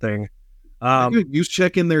Williams kind of thing. Use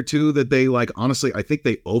check in there too that they honestly, I think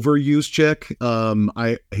they overuse check.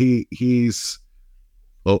 He's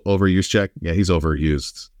overuse check. Yeah, he's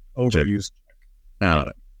overused. Overused. I don't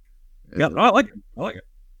know. Yeah, I like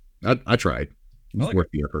it. I tried. It's worth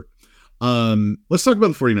the effort. Let's talk about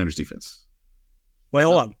the 49ers defense. Wait,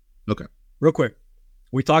 hold on. Okay. Real quick.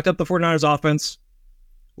 We talked up the 49ers offense.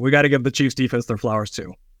 We got to give the Chiefs defense their flowers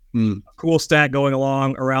too. Cool stat going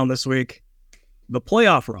around this week. The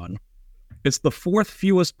playoff run. It's the fourth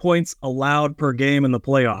fewest points allowed per game in the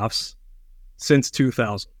playoffs since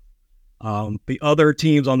 2000. The other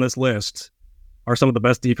teams on this list are some of the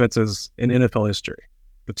best defenses in NFL history.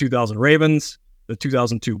 The 2000 Ravens, the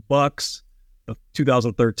 2002 Bucks, the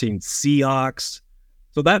 2013 Seahawks.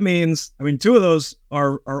 So that means, two of those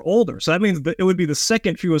are older. So that means that it would be the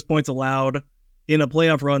second fewest points allowed in a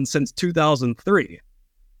playoff run since 2003.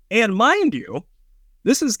 And mind you,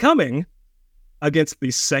 this is coming against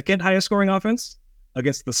the second highest scoring offense,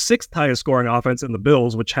 against the sixth highest scoring offense in the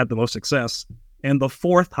Bills, which had the most success, and the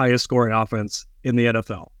fourth highest scoring offense in the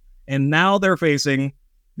NFL. And now they're facing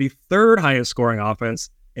the third highest scoring offense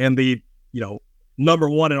and the, number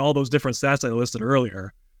one in all those different stats I listed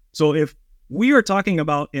earlier. So if we are talking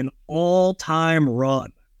about an all-time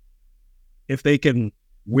run, if they can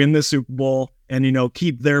win the Super Bowl and,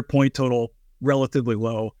 keep their point total relatively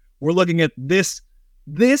low, we're looking at this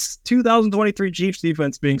 2023 Chiefs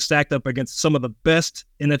defense being stacked up against some of the best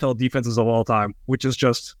NFL defenses of all time, which is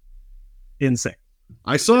just insane.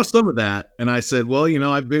 I saw some of that, and I said, well,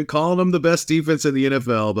 I've been calling them the best defense in the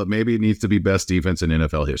NFL, but maybe it needs to be best defense in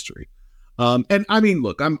NFL history.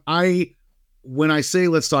 Look, when I say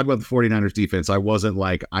let's talk about the 49ers defense, I wasn't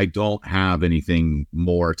I don't have anything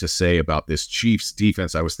more to say about this Chiefs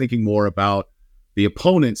defense. I was thinking more about the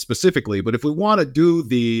opponent specifically, but if we want to do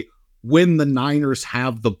the when the Niners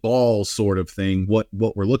have the ball sort of thing, what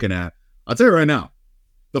we're looking at, I'll tell you right now,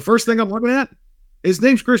 the first thing I'm looking at, his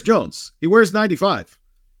name's Chris Jones. He wears 95.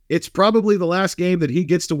 It's probably the last game that he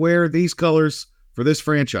gets to wear these colors for this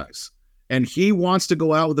franchise. And he wants to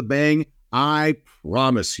go out with a bang. I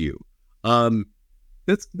promise you.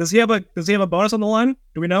 Does he have a bonus on the line?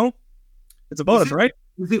 Do we know? It's a bonus, right?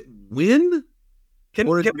 Is it win? Can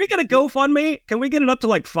we get a GoFundMe? Can we get it up to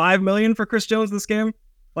 $5 million for Chris Jones this game?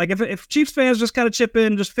 If Chiefs fans just kind of chip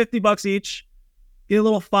in just $50 each, get a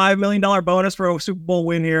little $5 million bonus for a Super Bowl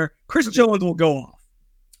win here, Chris Jones will go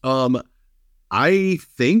off. I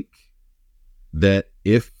think that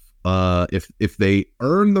if they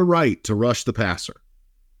earn the right to rush the passer,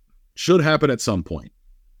 should happen at some point,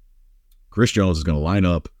 Chris Jones is going to line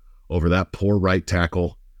up over that poor right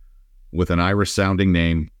tackle with an Irish-sounding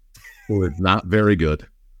name who is not very good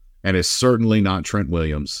and is certainly not Trent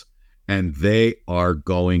Williams. And they are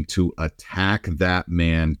going to attack that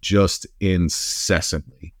man just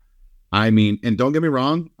incessantly. And don't get me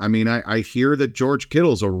wrong. I hear that George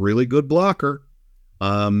Kittle's a really good blocker.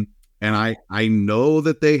 And I know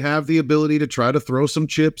that they have the ability to try to throw some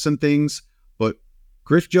chips and things, but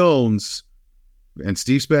Chris Jones and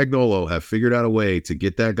Steve Spagnuolo have figured out a way to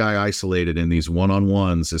get that guy isolated in these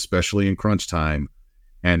one-on-ones, especially in crunch time.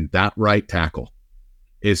 And that right tackle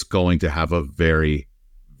is going to have a very,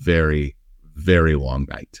 very, very long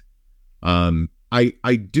night.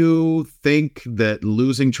 I do think that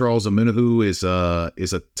losing Charles Omenihu is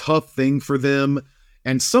a tough thing for them.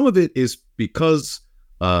 And some of it is because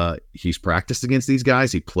he's practiced against these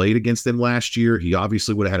guys. He played against them last year. He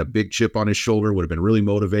obviously would have had a big chip on his shoulder, would have been really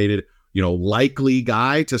motivated, likely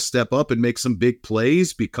guy to step up and make some big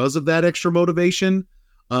plays because of that extra motivation.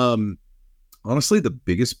 Honestly, the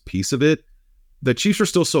biggest piece of it, the Chiefs are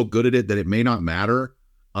still so good at it that it may not matter.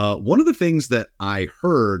 One of the things that I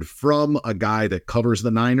heard from a guy that covers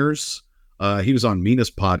the Niners, he was on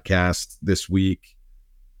Mina's podcast this week.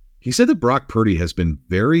 He said that Brock Purdy has been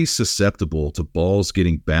very susceptible to balls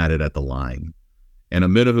getting batted at the line. And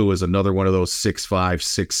Amenahu is another one of those 6'5",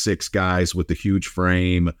 6'6" guys with the huge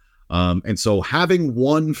frame. And so having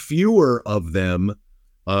one fewer of them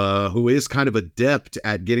who is kind of adept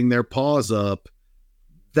at getting their paws up,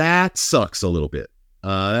 that sucks a little bit.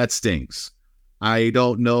 That stings. I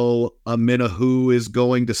don't know Amenahu is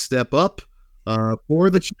going to step up for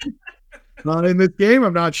the Chiefs in this game.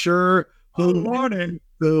 I'm not sure who to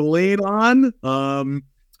lean on.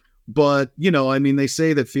 But, they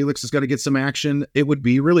say that Felix is going to get some action. It would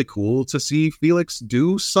be really cool to see Felix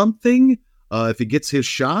do something if he gets his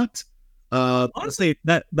shot. Honestly,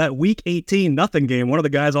 that week 18 nothing game, one of the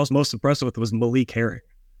guys I was most impressed with was Malik Herring.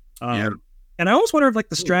 And I almost wonder if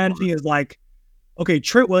the strategy is okay,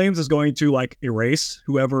 Trent Williams is going to erase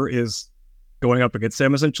whoever is going up against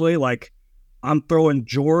him essentially. I'm throwing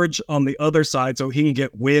George on the other side so he can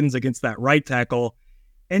get wins against that right tackle,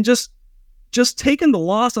 and just taking the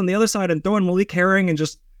loss on the other side and throwing Malik Herring and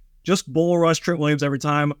just bull rush Trent Williams every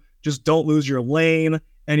time. Just don't lose your lane.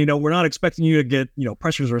 And, we're not expecting you to get,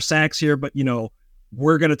 pressures or sacks here, but,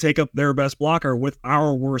 we're going to take up their best blocker with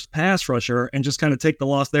our worst pass rusher and just kind of take the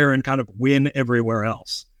loss there and kind of win everywhere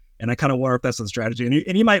else. And I kind of wonder if that's the strategy.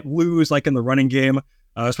 And you might lose in the running game,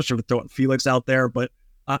 especially with throwing Felix out there. But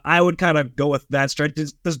I would kind of go with that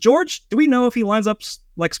strategy. Does George, do we know if he lines up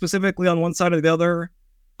specifically on one side or the other?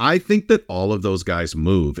 I think that all of those guys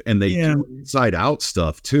move, and they do inside out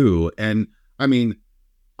stuff too. And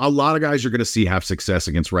a lot of guys you're going to see have success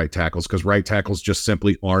against right tackles because right tackles just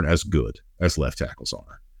simply aren't as good as left tackles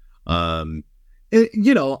are. There's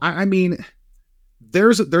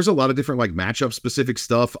a lot of different matchup specific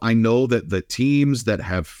stuff. I know that the teams that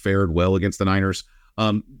have fared well against the Niners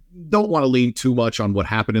don't want to lean too much on what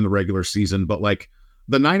happened in the regular season, but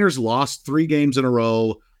the Niners lost 3 games in a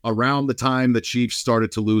row around the time the Chiefs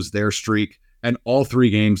started to lose their streak, and all 3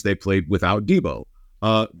 games they played without Debo.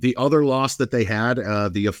 The other loss that they had,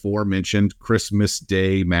 the aforementioned Christmas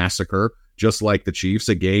Day massacre, just like the Chiefs,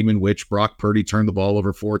 a game in which Brock Purdy turned the ball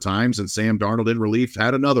over 4 times and Sam Darnold in relief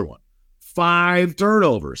had another one. 5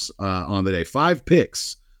 turnovers on the day, 5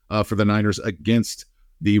 picks for the Niners against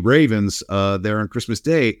the Ravens there on Christmas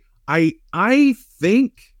Day. I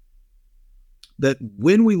think that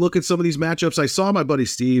when we look at some of these matchups, I saw my buddy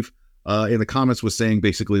Steve in the comments was saying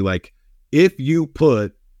basically if you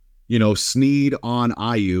put Snead on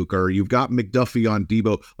Ayuk, or you've got McDuffie on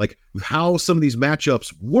Debo, how some of these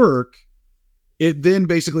matchups work, it then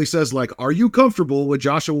basically says, are you comfortable with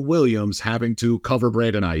Joshua Williams having to cover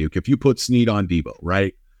Brandon Ayuk if you put Snead on Debo,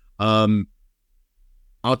 right? I'll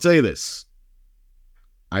tell you this.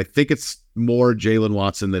 I think it's more Jalen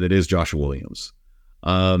Watson than it is Joshua Williams.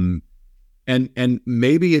 And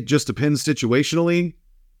maybe it just depends situationally,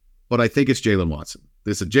 but I think it's Jalen Watson.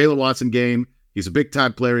 This is a Jalen Watson game. He's a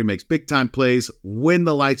big-time player. He makes big-time plays when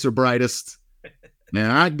the lights are brightest.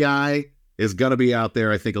 Now, that guy is going to be out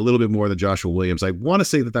there, I think, a little bit more than Joshua Williams. I want to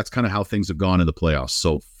say that that's kind of how things have gone in the playoffs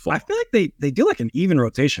so far. I feel like they do an even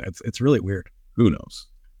rotation. It's really weird. Who knows?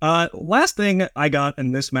 Last thing I got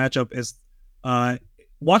in this matchup is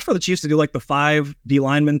watch for the Chiefs to do the 5 D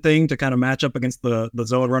lineman thing to kind of match up against the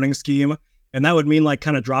zone running scheme. And that would mean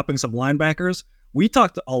kind of dropping some linebackers. We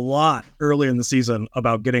talked a lot earlier in the season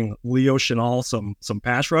about getting Leo Chenal some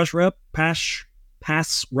pass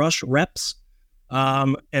rush reps.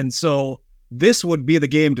 And so this would be the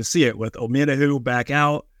game to see it with Amenahu back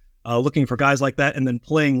out, looking for guys like that, and then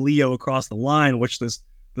playing Leo across the line, which this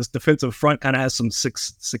defensive front kind of has some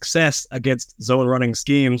success against zone running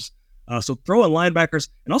schemes. So throwing linebackers,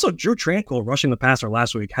 and also Drew Tranquill rushing the passer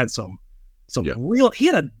last week had some real, he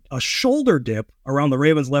had a shoulder dip around the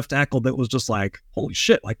Ravens left tackle that was just holy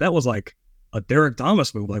shit. That was a Derek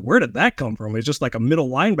Thomas move. Where did that come from? He's just a middle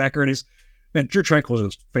linebacker, and Drew Tranquill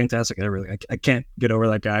is fantastic at everything. I can't get over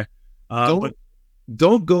that guy.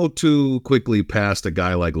 Don't go too quickly past a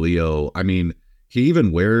guy like Leo. He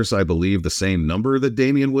even wears, I believe, the same number that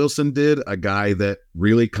Damian Wilson did, a guy that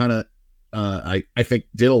really kind of, I think,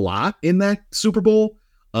 did a lot in that Super Bowl.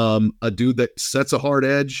 A dude that sets a hard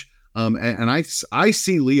edge. And I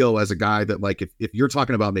see Leo as a guy that if you're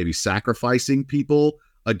talking about maybe sacrificing people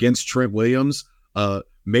against Trent Williams,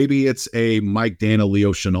 maybe it's a Mike Dana,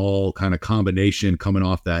 Leo Chenal kind of combination coming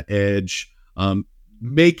off that edge,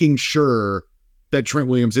 making sure that Trent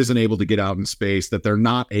Williams isn't able to get out in space, that they're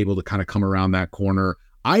not able to kind of come around that corner.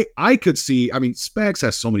 I could see, I mean, Spags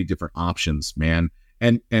has so many different options, man.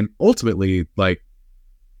 And ultimately, like,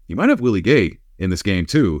 you might have Willie Gay in this game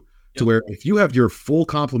too, to where if you have your full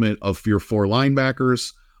complement of your 4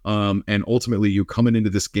 linebackers, and ultimately you coming into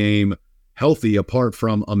this game healthy, apart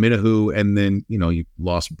from Aminahu, and then, you know, you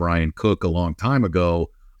lost Brian Cook a long time ago.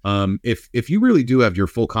 If you really do have your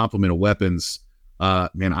full complement of weapons,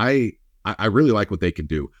 man, I really like what they can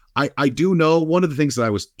do. I do know one of the things that I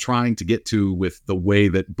was trying to get to with the way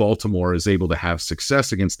that Baltimore is able to have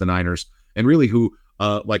success against the Niners, and really who,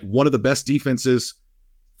 like, one of the best defenses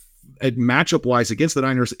at matchup wise against the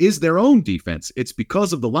Niners is their own defense. It's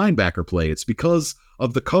because of the linebacker play. It's because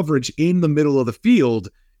of the coverage in the middle of the field.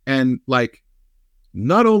 And, like,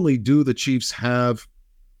 not only do the Chiefs have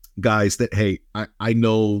guys that, hey, I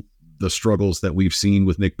know the struggles that we've seen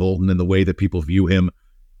with Nick Bolton and the way that people view him.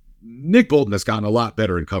 Nick Bolton has gotten a lot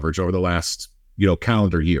better in coverage over the last,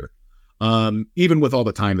 calendar year. Even with all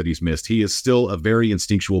the time that he's missed, he is still a very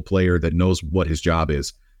instinctual player that knows what his job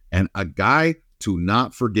is. And a guy to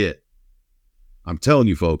not forget, I'm telling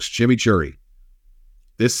you folks, Chimichurri,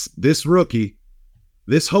 this rookie,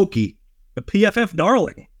 this Hokie, the PFF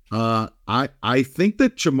darling. I think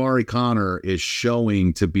that Jamari Connor is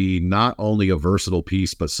showing to be not only a versatile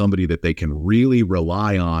piece, but somebody that they can really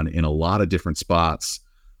rely on in a lot of different spots.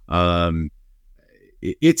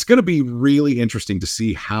 It's going to be really interesting to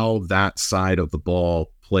see how that side of the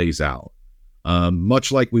ball plays out.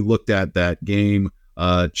 Much like we looked at that game,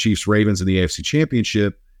 Chiefs-Ravens in the AFC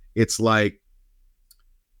Championship, it's like,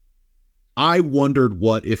 I wondered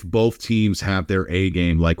what if both teams have their A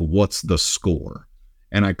game, like what's the score?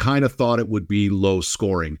 And I kind of thought it would be low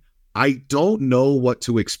scoring. I don't know what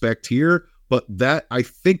to expect here, but I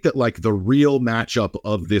think that, like, the real matchup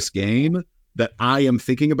of this game that I am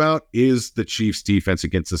thinking about is the Chiefs defense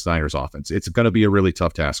against the Niners offense. It's going to be a really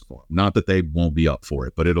tough task for them. Not that they won't be up for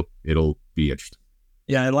it, but it'll be interesting.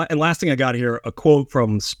 Yeah, and last thing I got here, a quote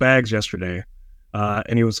from Spags yesterday,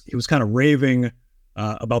 and he was kind of raving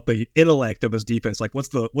about the intellect of his defense. Like, what's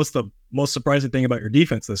the most surprising thing about your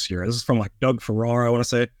defense this year? This is from, like, Doug Farrar, I want to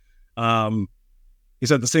say. He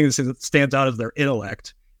said the thing that stands out is their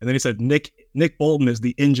intellect, and then he said Nick Bolton is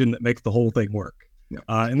the engine that makes the whole thing work. Yeah.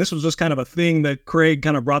 And this was just kind of a thing that Craig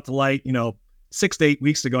kind of brought to light, 6 to 8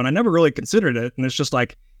 weeks ago, and I never really considered it. And it's just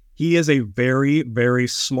like, he is a very, very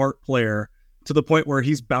smart player to the point where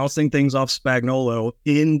he's bouncing things off Spagnuolo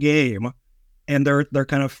in game, and they're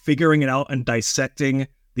kind of figuring it out and dissecting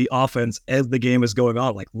the offense as the game is going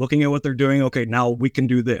on, like looking at what they're doing. Okay, now we can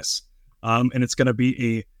do this. And it's going to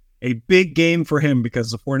be a big game for him, because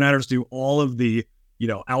the 49ers do all of the,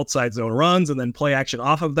 outside zone runs and then play action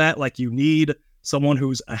off of that. Like, you need someone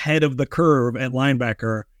who's ahead of the curve at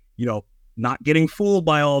linebacker, not getting fooled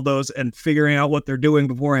by all those and figuring out what they're doing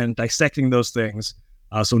beforehand, dissecting those things.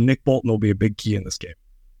 So Nick Bolton will be a big key in this game.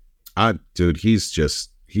 Dude,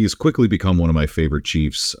 he's quickly become one of my favorite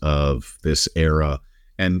Chiefs of this era.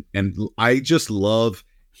 And I just love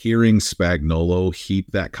hearing Spagnuolo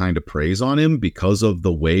heap that kind of praise on him because of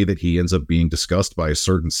the way that he ends up being discussed by a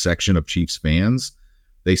certain section of Chiefs fans.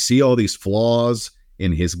 They see all these flaws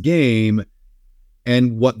in his game,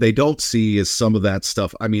 and what they don't see is some of that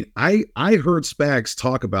stuff. I mean, I heard Spags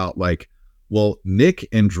talk about, like, well, Nick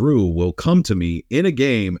and Drew will come to me in a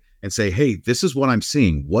game and say, hey, this is what I'm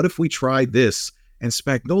seeing. What if we try this? And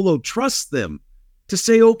Spagnuolo trusts them to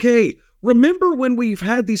say, okay. Remember when we've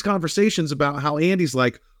had these conversations about how Andy's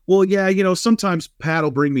like, well, yeah, sometimes Pat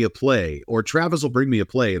will bring me a play, or Travis will bring me a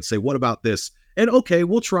play and say, what about this? And okay,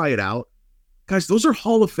 we'll try it out. Guys, those are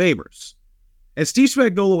Hall of Famers. And Steve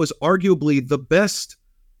Spagnuolo is arguably the best,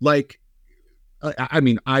 like,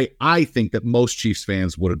 I think that most Chiefs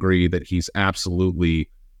fans would agree that he's absolutely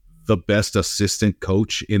the best assistant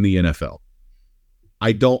coach in the NFL.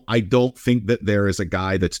 I don't think that there is a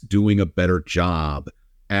guy that's doing a better job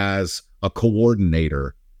as a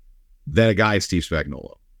coordinator than a guy Steve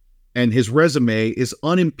Spagnuolo. And his resume is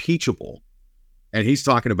unimpeachable. And he's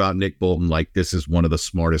talking about Nick Bolton like this is one of the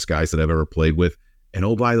smartest guys that I've ever played with. And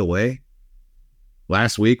oh, by the way,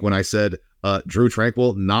 last week when I said Drew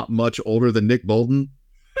Tranquill, not much older than Nick Bolton.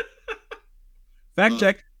 Fact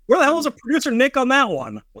check. Where the hell was a producer Nick on that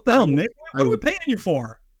one? What the hell, Nick? What are we paying you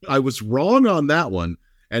for? I was wrong on that one,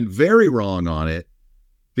 and very wrong on it,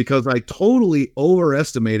 because I totally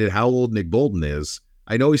overestimated how old Nick Bolton is.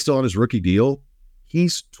 I know he's still on his rookie deal.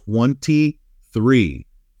 He's 23,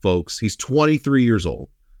 folks. He's 23 years old.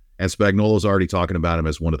 And Spagnuolo's already talking about him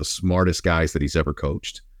as one of the smartest guys that he's ever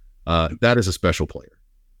coached. That is a special player.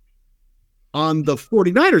 On the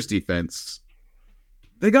 49ers defense,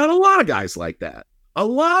 They got a lot of guys like that. A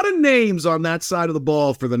lot of names on that side of the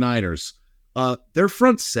ball for the Niners. Their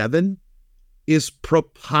front seven is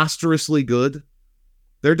preposterously good.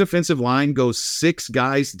 Their defensive line goes 6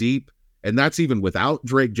 guys deep, and that's even without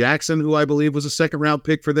Drake Jackson, who I believe was a second-round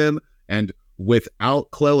pick for them, and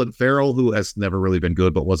without Clelin Ferrell, who has never really been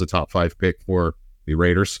good, but was a top 5 pick for the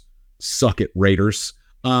Raiders. Suck it, Raiders.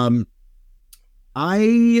 I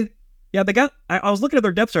was looking at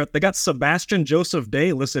their depth chart. They got Sebastian Joseph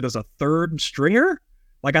Day listed as a 3rd stringer.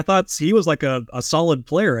 Like, I thought he was like a solid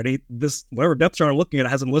player, and whatever depth chart I'm looking at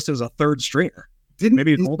has him listed as a 3rd stringer.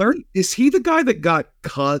 Maybe he's older? Is he the guy that got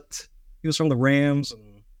cut? He was from the Rams.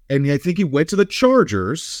 And I think he went to the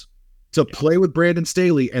Chargers to play with Brandon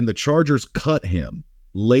Staley, and the Chargers cut him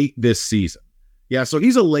late this season. Yeah, so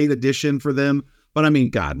he's a late addition for them. But I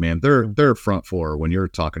mean, God, man, they're front four when you're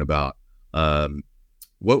talking about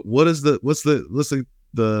what's the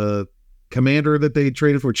commander that they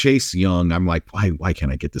traded for, Chase Young. I'm like, why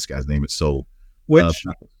can't I get this guy's name? It's so but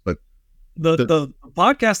the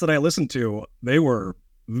podcast that I listened to, they were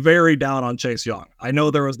very down on Chase Young. I know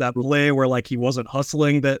there was that play where like he wasn't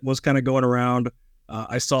hustling that was kind of going around.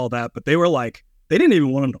 I saw that, but they were like, they didn't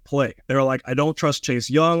even want him to play. They were like, I don't trust Chase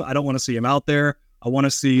Young. I don't want to see him out there. I want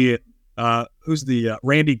to see who's the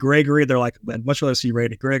Randy Gregory. They're like, I'd much rather see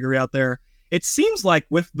Randy Gregory out there. It seems like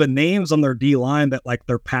with the names on their D line that like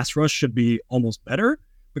their pass rush should be almost better,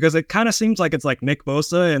 because it kind of seems like it's like Nick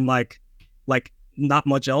Bosa and like not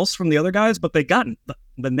much else from the other guys, but they got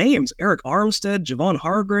the names, Eric Armstead, Javon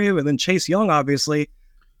Hargrave, and then Chase Young, obviously.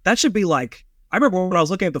 That should be like, I remember when I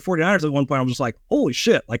was looking at the 49ers at one point, I was just like, holy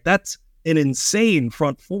shit, like that's an insane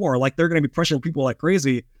front four. Like they're going to be pressuring people like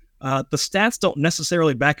crazy. The stats don't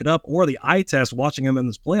necessarily back it up, or the eye test watching him in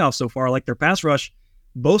this playoff so far. Like their pass rush,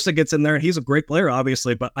 Bosa gets in there and he's a great player,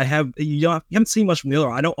 obviously, but you haven't seen much from the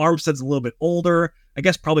other. I know Armstead's a little bit older. I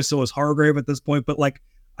guess probably so is Hargrave at this point, but like,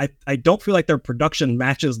 I don't feel like their production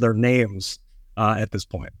matches their names at this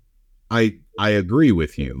point. I agree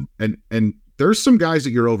with you. And there's some guys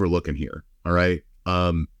that you're overlooking here. All right.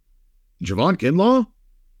 Javon Kinlaw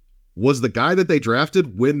was the guy that they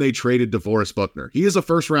drafted when they traded DeForest Buckner. He is a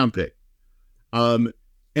 1st-round pick. And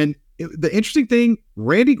the interesting thing,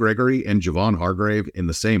 Randy Gregory and Javon Hargrave in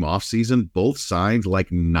the same offseason both signed like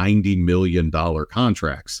 $90 million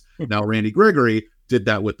contracts. Now, Randy Gregory did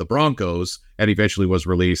that with the Broncos and eventually was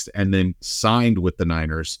released and then signed with the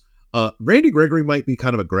Niners. Randy Gregory might be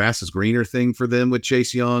kind of a grass is greener thing for them with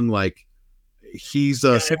Chase Young. Like he's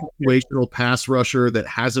a situational pass rusher that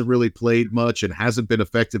hasn't really played much and hasn't been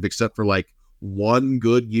effective except for like one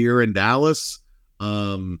good year in Dallas.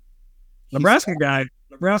 Nebraska guy.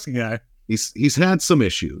 He's had some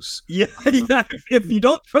issues. Yeah. If you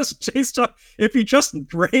don't trust Chase Young, if you trust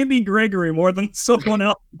Randy Gregory more than someone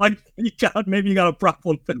else, like maybe you got a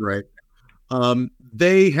problem. Right.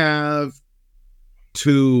 They have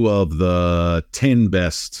 2 of the 10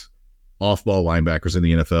 best off-ball linebackers in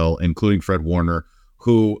the NFL, including Fred Warner,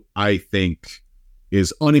 who I think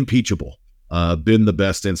is unimpeachable. Been the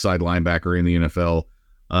best inside linebacker in the NFL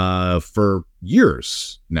for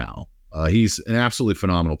years now. He's an absolutely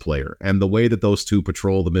phenomenal player. And the way that those two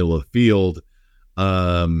patrol the middle of the field,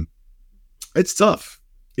 it's tough.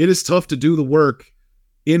 It is tough to do the work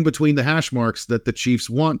in between the hash marks that the Chiefs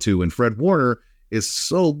want to. And Fred Warner is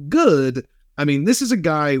so good. I mean, this is a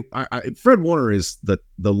guy, Fred Warner is the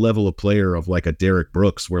level of player of like a Derek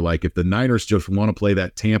Brooks, where like if the Niners just want to play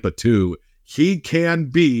that Tampa 2, he can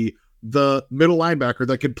be the middle linebacker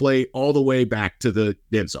that can play all the way back to the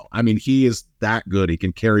end zone. I mean, he is that good. He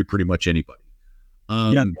can carry pretty much anybody.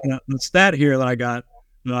 The stat here that I got,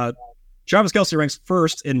 Travis Kelce ranks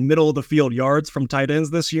 1st in middle of the field yards from tight ends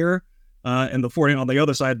this year. And on the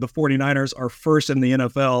other side, the 49ers are 1st in the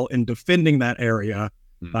NFL in defending that area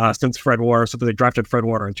since they drafted Fred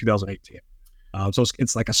Warner in 2018. So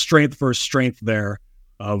it's like a strength versus strength there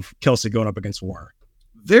of Kelce going up against Warner.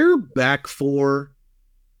 They're back 4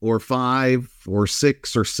 or 5 or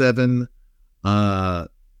 6 or 7.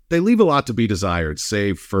 They leave a lot to be desired,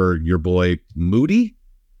 save for your boy Moody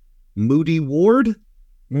Ward.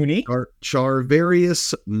 Mooney?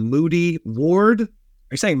 Charvarius Moody Ward.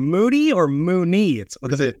 Are you saying Moody or Mooney?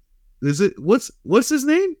 What's his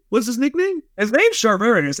name? What's his nickname? His name's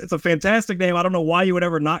Charvarius. It's a fantastic name. I don't know why you would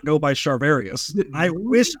ever not go by Charvarius. I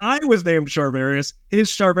wish I was named Charvarius. His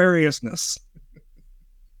Charvariousness.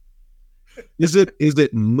 Is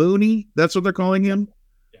it Mooney? That's what they're calling him?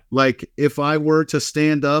 Yeah. Like if I were to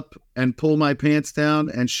stand up and pull my pants down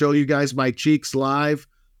and show you guys my cheeks live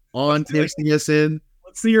on TXTSN.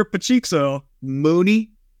 Let's see your Pachico.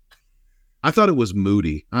 Mooney. I thought it was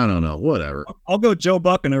Moody. I don't know. Whatever. I'll go Joe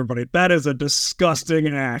Buck and everybody. That is a disgusting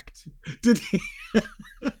act. Did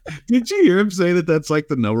you hear him say that that's like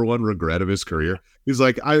the number one regret of his career? He's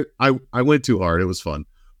like, I went too hard. It was fun.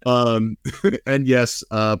 And yes,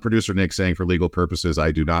 producer Nick saying for legal purposes,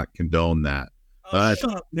 I do not condone that. Shut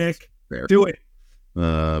up, Nick. Fair. Do it.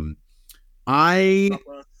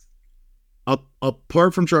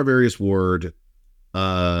 Apart from Charvarius Ward,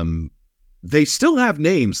 they still have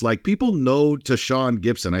names. Like, people know Tashawn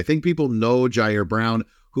Gibson. I think people know Jair Brown,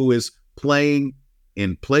 who is playing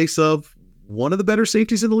in place of one of the better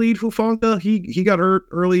safeties in the league, Hufanga. He got hurt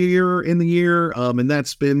earlier in the year, and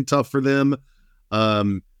that's been tough for them.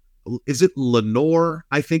 Is it Lenore,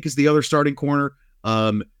 I think, is the other starting corner?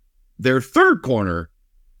 Their third corner,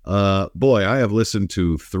 boy, I have listened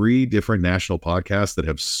to 3 different national podcasts that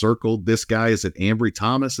have circled this guy. Is it Ambry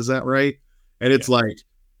Thomas? Is that right? And it's like,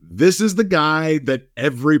 this is the guy that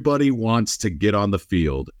everybody wants to get on the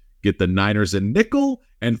field, get the Niners in nickel,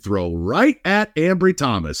 and throw right at Ambry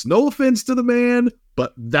Thomas. No offense to the man,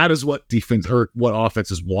 but that is what what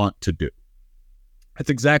offenses want to do. That's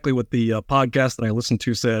exactly what the podcast that I listened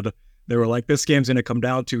to said. They were like, this game's going to come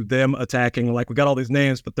down to them attacking. Like, we got all these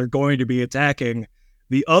names, but they're going to be attacking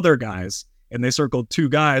the other guys. And they circled 2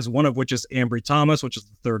 guys, one of which is Ambry Thomas, which is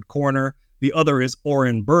the third corner. The other is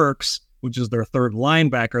Oren Burks, which is their third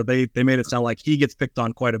linebacker. They made it sound like he gets picked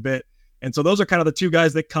on quite a bit. And so those are kind of the 2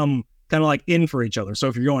 guys that come kind of like in for each other. So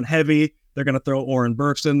if you're going heavy, they're going to throw Oren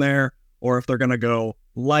Burks in there. Or if they're going to go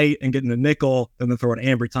light and get in the nickel, then they're throwing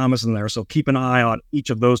Ambry Thomas in there. So keep an eye on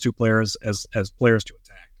each of those 2 players as players to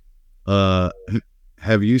attack.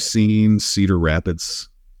 Have you seen Cedar Rapids?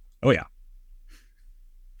 Oh, yeah.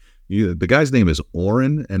 The guy's name is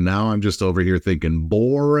Oren, and now I'm just over here thinking,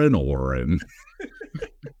 boring Oren.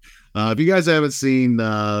 If you guys haven't seen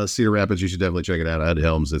Cedar Rapids, you should definitely check it out. Ed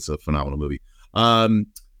Helms, it's a phenomenal movie. How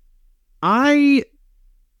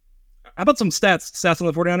about some stats on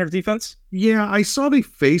the 49ers defense? Yeah, I saw they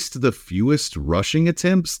faced the fewest rushing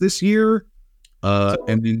attempts this year,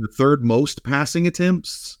 and the third most passing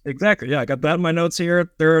attempts. Exactly. Yeah, I got that in my notes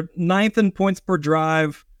here. They're 9th in points per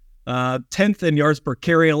drive, 10th in yards per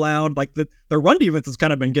carry allowed. Like, their run defense has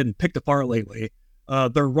kind of been getting picked apart lately.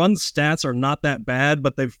 Their run stats are not that bad,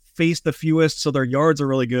 but they've faced the fewest, so their yards are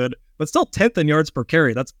really good. But still 10th in yards per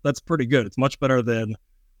carry. That's pretty good. It's much better than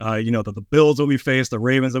the Bills that we faced, the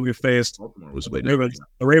Ravens that we faced. The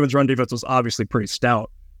Ravens run defense was obviously pretty stout,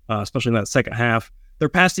 especially in that second half. Their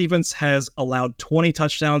pass defense has allowed 20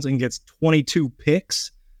 touchdowns and gets 22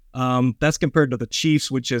 picks. That's compared to the Chiefs,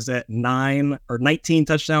 which is at 19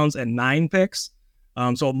 touchdowns and 9 picks.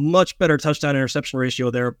 So a much better touchdown interception ratio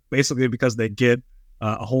there, basically because they get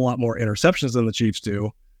a whole lot more interceptions than the Chiefs do.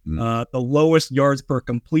 The lowest yards per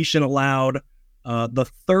completion allowed, the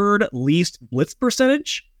third least blitz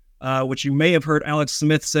percentage, which you may have heard Alex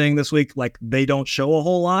Smith saying this week, like, they don't show a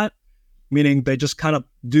whole lot, meaning they just kind of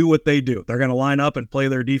do what they do. They're going to line up and play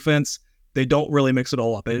their defense. They don't really mix it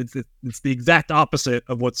all up. It's the exact opposite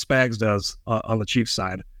of what Spags does on the Chiefs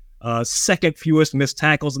side. Second fewest missed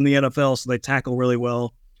tackles in the NFL, so they tackle really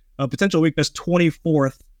well. Potential weakness,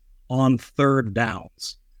 24th on third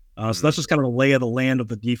downs. So that's just kind of the lay of the land of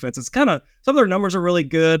the defense. It's kind of, some of their numbers are really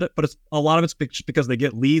good, but a lot of it's because they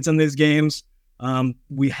get leads in these games.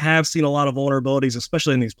 We have seen a lot of vulnerabilities,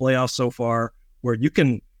 especially in these playoffs so far, where you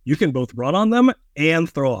can both run on them and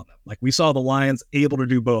throw on them. Like, we saw the Lions able to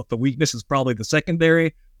do both. The weakness is probably the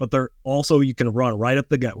secondary, but you can run right up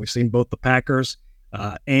the gut. We've seen both the Packers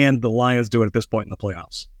and the Lions do it at this point in the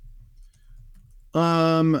playoffs.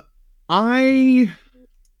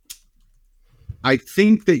 I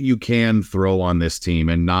think that you can throw on this team,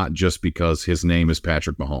 and not just because his name is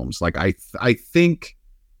Patrick Mahomes. Like, I think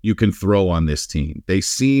you can throw on this team. They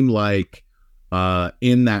seem like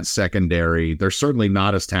in that secondary, they're certainly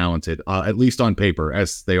not as talented, at least on paper,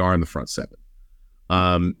 as they are in the front seven.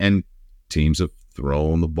 And teams have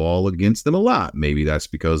thrown the ball against them a lot. Maybe that's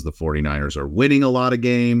because the 49ers are winning a lot of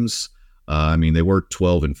games. They were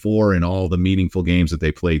 12-4 in all the meaningful games that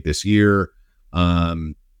they played this year.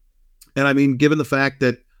 And given the fact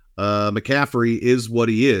that McCaffrey is what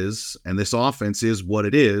he is, and this offense is what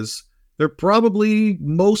it is, they're probably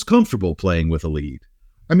most comfortable playing with a lead.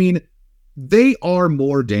 They are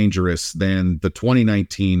more dangerous than the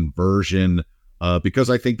 2019 version because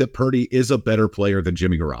I think that Purdy is a better player than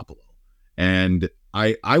Jimmy Garoppolo. And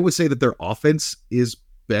I would say that their offense is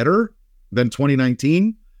better than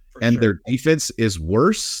 2019, and their defense is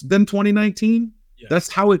worse than 2019. Yes.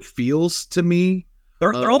 That's how it feels to me.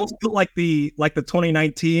 They're almost like the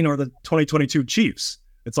 2019 or the 2022 Chiefs.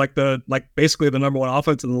 It's basically the number one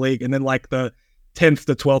offense in the league, and then like the 10th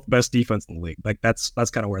to 12th best defense in the league. Like that's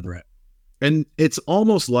kind of where they're at. And it's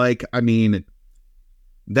almost like, I mean,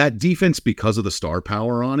 that defense, because of the star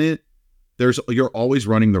power on it, you're always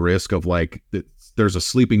running the risk of like, there's a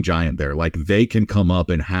sleeping giant there. Like they can come up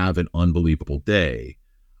and have an unbelievable day.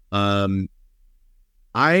 I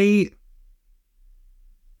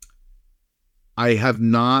have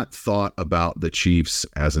not thought about the Chiefs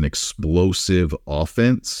as an explosive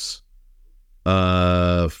offense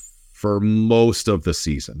for most of the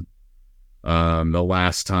season. The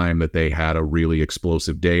last time that they had a really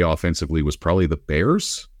explosive day offensively was probably the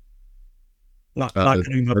Bears. Not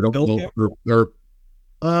getting the Bills.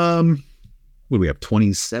 What do we have,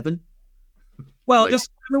 27? Well,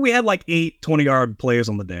 we had like 8 20-yard plays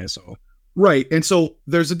on the day, so. Right, and so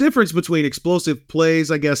there's a difference between explosive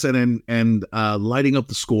plays, I guess, and lighting up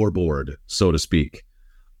the scoreboard, so to speak.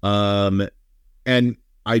 And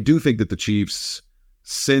I do think that the Chiefs,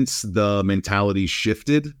 since the mentality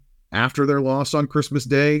shifted after their loss on Christmas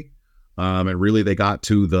Day, and really they got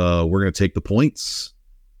to we're going to take the points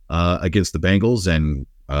against the Bengals and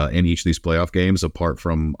in each of these playoff games, apart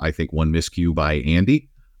from, I think, one miscue by Andy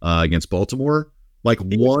against Baltimore. Like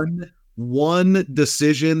one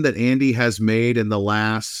decision that Andy has made in the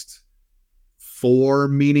last 4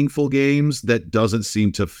 meaningful games that doesn't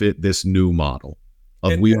seem to fit this new model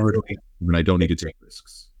of we are and I don't need to take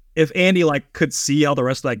risks. If Andy like could see how the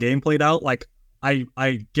rest of that game played out, like I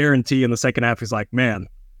guarantee in the second half he's like, man,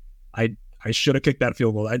 I should have kicked that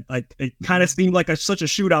field goal. It kind of seemed like such a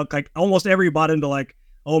shootout. Like almost everybody bought into like,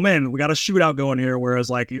 oh man, we got a shootout going here. Whereas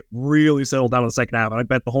like it really settled down in the second half. And I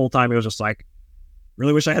bet the whole time it was just like,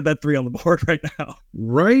 really wish I had that 3 on the board right now.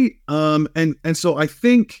 Right. And so I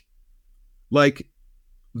think like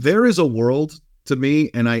there is a world to me,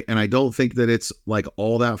 and I don't think that it's like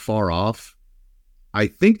all that far off. I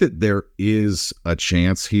think that there is a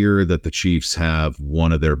chance here that the Chiefs have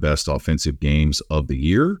one of their best offensive games of the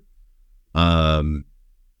year.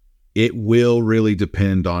 It will really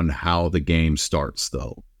depend on how the game starts,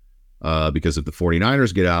 though, because if the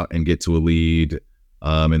 49ers get out and get to a lead,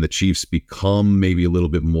 and the Chiefs become maybe a little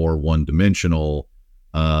bit more one-dimensional,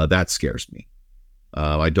 that scares me.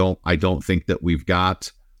 I don't think that we've got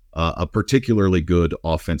a particularly good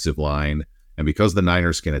offensive line, and because the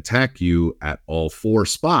Niners can attack you at all 4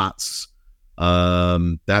 spots,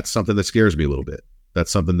 that's something that scares me a little bit.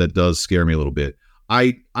 That's something that does scare me a little bit.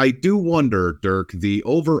 I do wonder, Dirk, the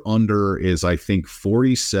over-under is, I think,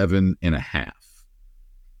 47.5.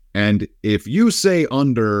 And if you say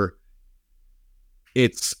under,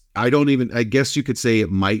 I guess you could say it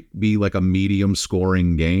might be like a medium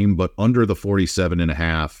scoring game, but under the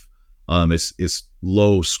 47.5 is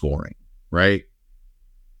low scoring, right?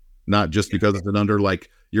 Not just because it's an under, like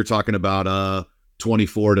you're talking about a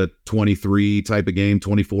 24-23 type of game,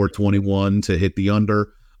 24-21 to hit the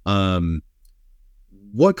under.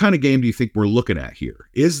 What kind of game do you think we're looking at here?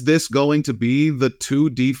 Is this going to be the 2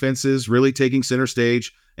 defenses really taking center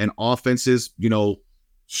stage and offenses,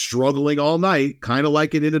 struggling all night, kind of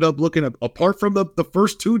like it ended up looking at, apart from the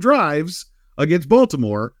first 2 drives against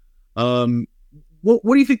Baltimore? What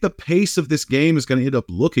do you think the pace of this game is going to end up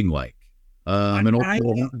looking like? And also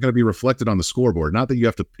going to be reflected on the scoreboard. Not that you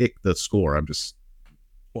have to pick the score. I'm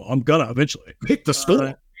gonna eventually pick the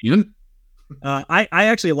score. Ian? I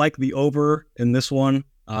actually like the over in this one.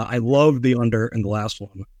 I love the under in the last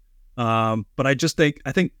one. But I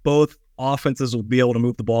think both offenses will be able to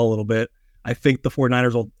move the ball a little bit. I think the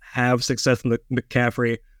 49ers will have success in the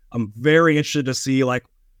McCaffrey. I'm very interested to see like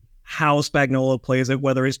how Spagnuolo plays it,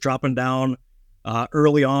 whether he's dropping down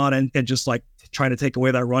early on and just like trying to take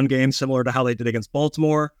away that run game, similar to how they did against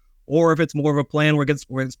Baltimore, or if it's more of a plan where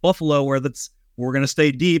it's Buffalo, where we're going to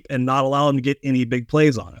stay deep and not allow them to get any big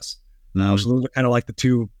plays on us. So those are kind of like the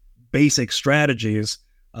 2 basic strategies.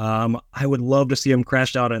 I would love to see him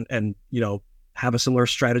crash out and have a similar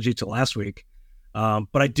strategy to last week.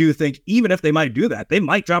 But I do think even if they might do that, they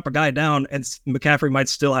might drop a guy down and McCaffrey might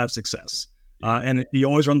still have success. And you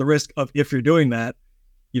always run the risk of, if you're doing that,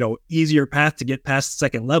 easier path to get past the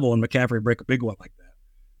second level and McCaffrey break a big one like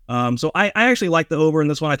that. So I actually like the over in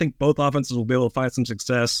this one. I think both offenses will be able to find some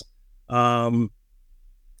success. The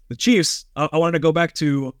Chiefs, I wanted to go back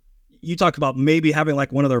to, you talked about maybe having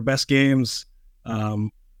like one of their best games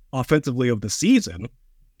offensively of the season.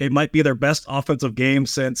 It might be their best offensive game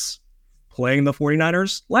since playing the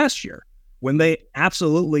 49ers last year, when they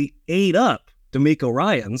absolutely ate up DeMeco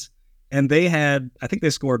Ryans, and they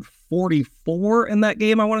scored 44 in that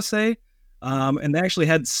game, I want to say. And they actually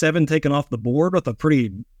had 7 taken off the board with a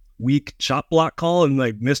pretty weak shot block call, and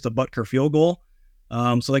they missed a Butker field goal.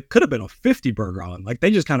 So they could have been a 50 burger on. Like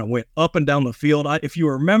they just kind of went up and down the field. If you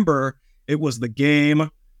remember It was the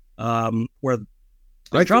game where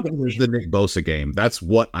I think it was the Nick Bosa game. That's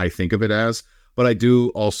what I think of it as. But I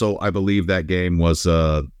believe that game was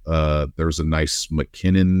there was a nice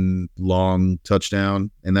McKinnon long touchdown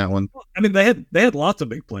in that one. I mean, they had lots of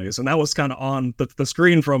big plays, and that was kind of on the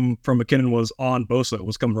screen from McKinnon was on Bosa. It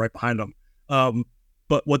was coming right behind him.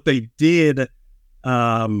 But what they did,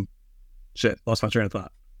 lost my train of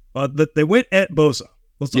thought. They went at Bosa.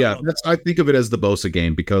 I think of it as the Bosa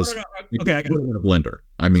game because you put it in a blender.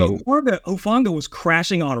 I mean, so Hufanga was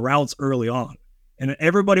crashing on routes early on, and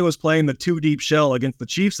everybody was playing the 2 deep shell against the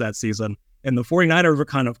Chiefs that season, and the 49ers were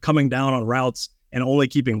kind of coming down on routes and only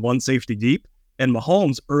keeping one safety deep. And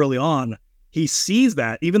Mahomes early on, he sees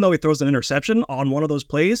that, even though he throws an interception on one of those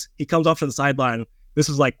plays, he comes off to the sideline. This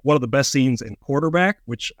is like one of the best scenes in quarterback,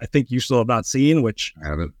 which I think you still have not seen, which I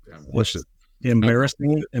haven't watched it.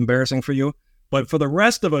 Embarrassing for you. But for the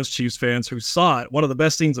rest of us Chiefs fans who saw it, one of the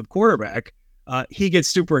best scenes of quarterback, he gets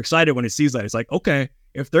super excited when he sees that. He's like, okay,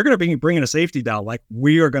 if they're going to be bringing a safety down, like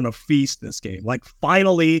we are going to feast this game. Like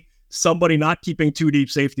finally, somebody not keeping 2 deep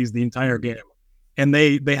safeties the entire game. And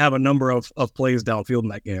they have a number of plays downfield in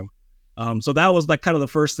that game. So that was like kind of the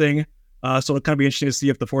first thing. So it'll kind of be interesting to see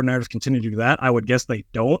if the 49ers continue to do that. I would guess they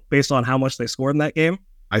don't, based on how much they scored in that game.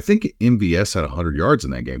 I think MVS had 100 yards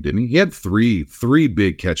in that game, didn't he? He had three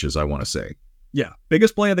big catches, I want to say. Yeah,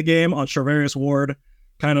 biggest play of the game on Charvarius Ward,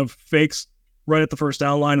 kind of fakes right at the first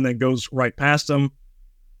down line and then goes right past him.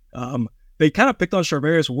 They kind of picked on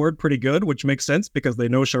Charvarius Ward pretty good, which makes sense because they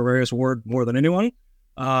know Charvarius Ward more than anyone.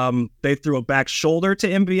 They threw a back shoulder to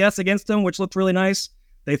MVS against him, which looked really nice.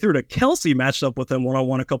 They threw to Kelsey, matched up with him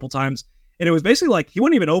one-on-one a couple times, and it was basically like he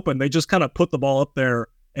wasn't even open. They just kind of put the ball up there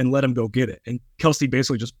and let him go get it, and Kelsey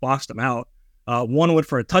basically just boxed him out. One went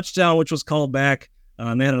for a touchdown, which was called back.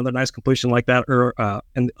 And they had another nice completion like that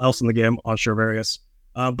and else in the game on Charvarius.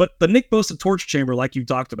 But the Nick Bosa torch chamber, like you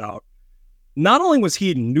talked about, not only was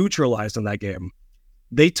he neutralized in that game,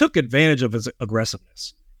 they took advantage of his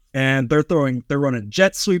aggressiveness. And they're running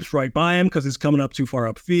jet sweeps right by him because he's coming up too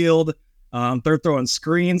far upfield. They're throwing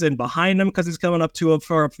screens in behind him because he's coming up too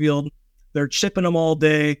far upfield. They're chipping him all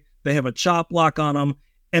day. They have a chop block on him.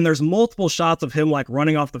 And there's multiple shots of him like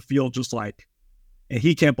running off the field just like, and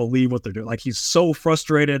he can't believe what they're doing. Like, he's so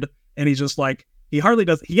frustrated, and he's just like, he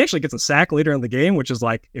actually gets a sack later in the game, which is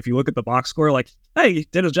like, if you look at the box score, like, hey, he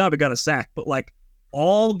did his job, he got a sack. But like,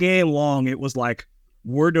 all game long, it was like,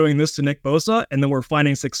 we're doing this to Nick Bosa, and then we're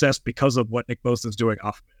finding success because of what Nick Bosa is doing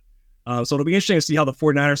off of it. So it'll be interesting to see how the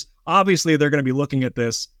 49ers, obviously, they're going to be looking at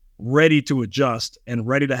this, ready to adjust and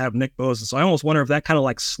ready to have Nick Bosa. So I almost wonder if that kind of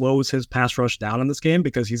like slows his pass rush down in this game,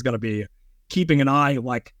 because he's going to be keeping an eye,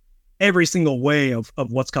 like, every single way of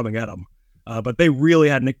what's coming at him. But they really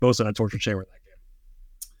had Nick Bosa in a torture chamber in that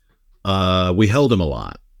game. We held him a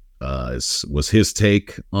lot, was his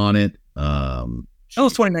take on it. That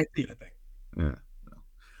was 2019, I think. Yeah.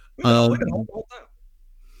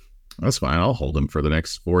 That's fine. I'll hold him for the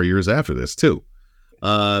next 4 years after this, too.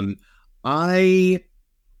 I'm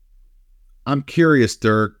curious,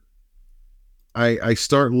 Dirk. I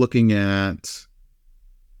start looking at,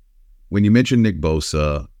 when you mentioned Nick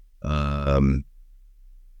Bosa, I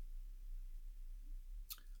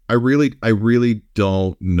really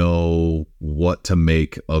don't know what to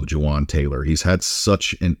make of Jawan Taylor. He's had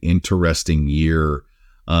such an interesting year.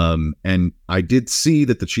 And I did see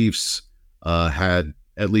that the Chiefs had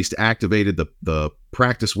at least activated the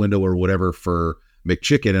practice window or whatever for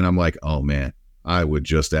McChicken. And I'm like, oh man, I would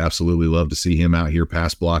just absolutely love to see him out here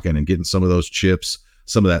pass blocking and getting some of those chips,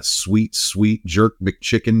 some of that sweet, sweet jerk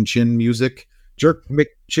McChicken chin music. Jerk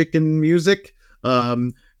McChicken music.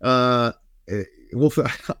 Well,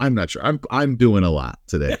 I'm not sure. I'm doing a lot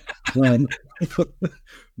today.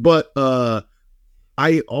 But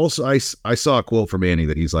I saw a quote from Andy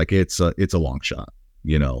that he's like, it's a long shot,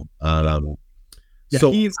 you know. Yeah,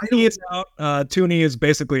 so he is out. Tooney is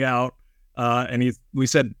basically out, and we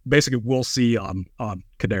said basically we'll see on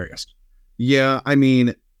Kadarius. Yeah, I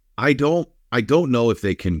mean, I don't know if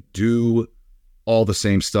they can do all the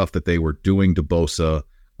same stuff that they were doing to Bosa.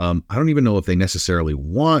 I don't even know if they necessarily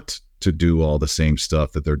want to do all the same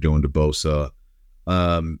stuff that they're doing to Bosa.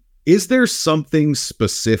 Is there something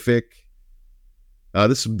specific?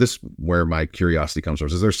 This where my curiosity comes from.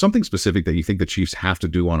 Is there something specific that you think the Chiefs have to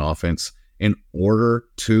do on offense in order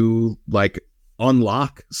to like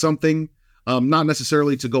unlock something? Not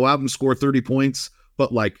necessarily to go out and score 30 points,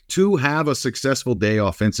 but like to have a successful day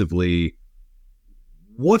offensively.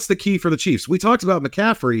 What's the key for the Chiefs? We talked about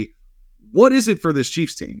McCaffrey. What is it for this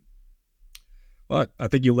Chiefs team? Well, I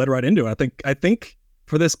think you led right into it. I think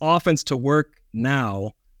for this offense to work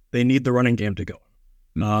now, they need the running game to go.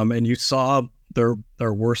 And you saw their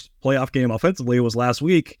worst playoff game offensively was last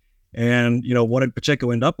week. And, what did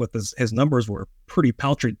Pacheco end up with? His numbers were pretty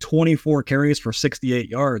paltry, 24 carries for 68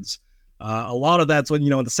 yards. A lot of that's when,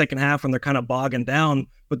 in the second half when they're kind of bogging down,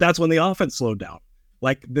 but that's when the offense slowed down.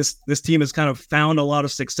 Like this team has kind of found a lot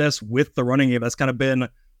of success with the running game. That's kind of been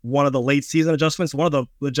one of the late season adjustments. One of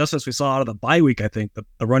the adjustments we saw out of the bye week, I think.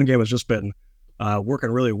 The run game has just been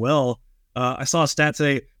working really well. I saw a stat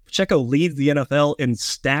say Pacheco leads the NFL in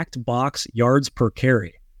stacked box yards per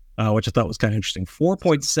carry, which I thought was kind of interesting.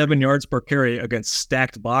 4.7 yards per carry against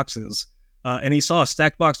stacked boxes. And he saw a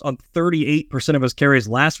stacked box on 38% of his carries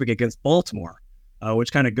last week against Baltimore,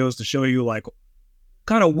 which kind of goes to show you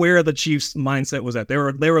kind of where the Chiefs' mindset was at. They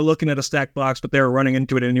were looking at a stacked box, but they were running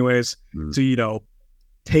into it anyways to,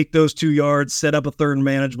 take those 2 yards, set up a third and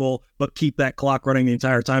manageable, but keep that clock running the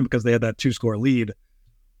entire time because they had that 2-score lead.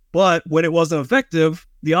 But when it wasn't effective,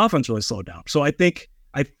 the offense really slowed down. So I think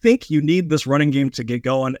you need this running game to get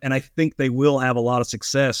going, and I think they will have a lot of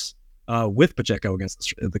success with Pacheco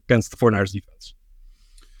against the 49ers defense.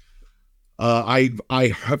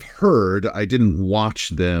 I have heard, I didn't watch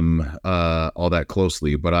them all that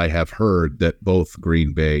closely, but I have heard that both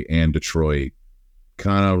Green Bay and Detroit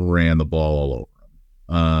kind of ran the ball all over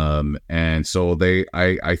them. And so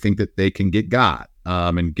I think that they can get got.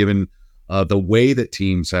 And given the way that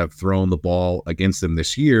teams have thrown the ball against them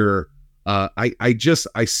this year,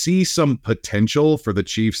 I see some potential for the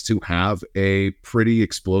Chiefs to have a pretty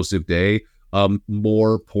explosive day.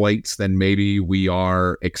 More points than maybe we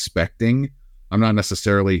are expecting. I'm not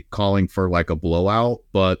necessarily calling for like a blowout,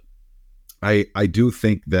 but I do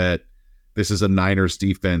think that this is a Niners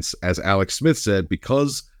defense, as Alex Smith said,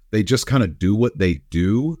 because they just kind of do what they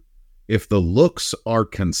do. If the looks are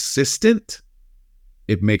consistent,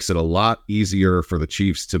 it makes it a lot easier for the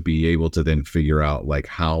Chiefs to be able to then figure out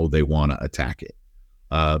how they want to attack it.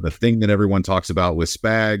 The thing that everyone talks about with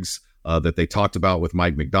Spags, that they talked about with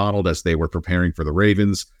Mike McDonald as they were preparing for the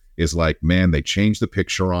Ravens, is man, they change the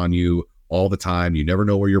picture on you all the time. You never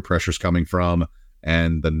know where your pressure's coming from.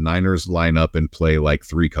 And the Niners line up and play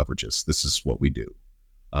 3 coverages. This is what we do.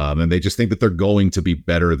 And they just think that they're going to be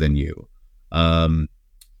better than you.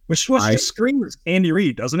 Which just screams Andy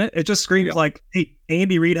Reid, doesn't it? It just screams hey,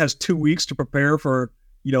 Andy Reid has 2 weeks to prepare for,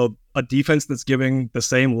 a defense that's giving the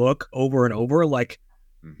same look over and over.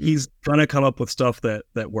 He's trying to come up with stuff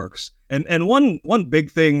that works. And one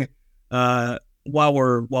big thing while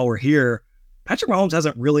we're here, Patrick Mahomes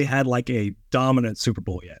hasn't really had a dominant Super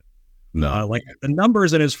Bowl yet. No. The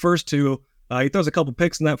numbers in his first 2, he throws a couple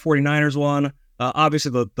picks in that 49ers one.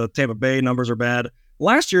 Obviously, the Tampa Bay numbers are bad.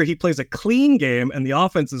 Last year, he plays a clean game, and the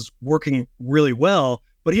offense is working really well,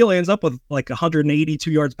 but he only ends up with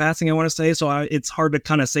 182 yards passing, I want to say. So it's hard to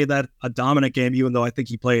kind of say that a dominant game, even though I think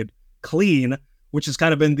he played clean, which has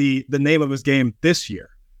kind of been the name of his game this year.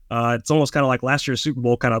 It's almost kind of like last year's Super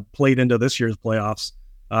Bowl kind of played into this year's playoffs,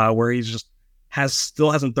 where he's just still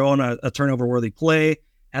hasn't thrown a turnover-worthy play,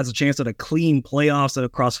 has a chance at a clean playoffs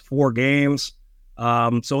across 4 games.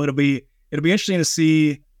 So it'll be interesting to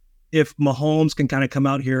see if Mahomes can kind of come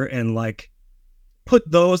out here and put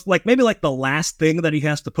those, maybe the last thing that he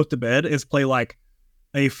has to put to bed is play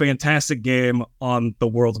a fantastic game on the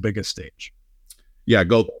world's biggest stage. Yeah,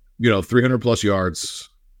 go 300 plus yards,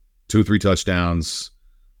 2-3 touchdowns,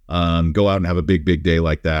 go out and have a big day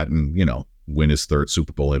like that, and win his 3rd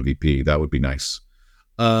Super Bowl MVP. That would be nice.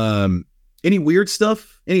 Any weird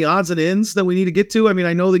stuff? Any odds and ends that we need to get to? I mean,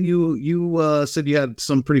 I know that you said you had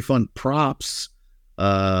some pretty fun props.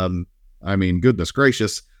 I mean, goodness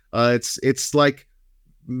gracious. It's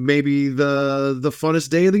maybe the funnest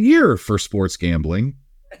day of the year for sports gambling.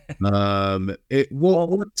 What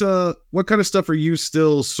kind of stuff are you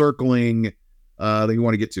still circling that you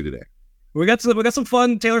want to get to today? We got some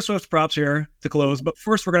fun Taylor Swift props here to close, but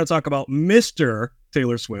first we're going to talk about Mr.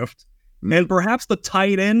 Taylor Swift, and perhaps the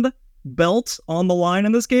tight end belt on the line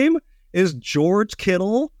in this game. Is George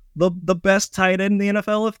Kittle the best tight end in the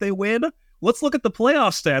NFL if they win? Let's look at the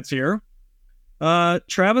playoff stats here.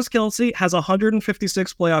 Travis Kelce has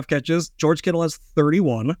 156 playoff catches. George Kittle has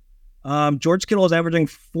 31. George Kittle is averaging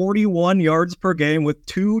 41 yards per game with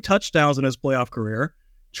 2 touchdowns in his playoff career.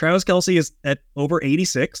 Travis Kelce is at over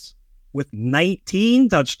 86 with 19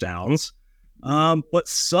 touchdowns. But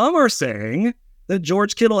some are saying that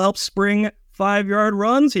George Kittle helps spring 5-yard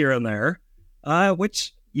runs here and there,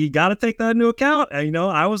 which you got to take that into account. And,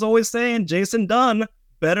 I was always saying Jason Dunn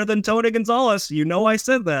better than Tony Gonzalez. I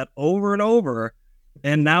said that over and over.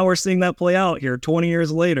 And now we're seeing that play out here 20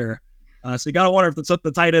 years later. So you got to wonder if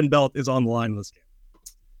the tight end belt is on the line in this game.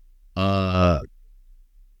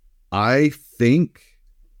 I think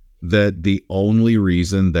that the only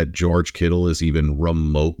reason that George Kittle is even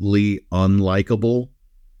remotely unlikable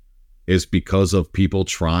is because of people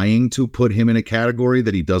trying to put him in a category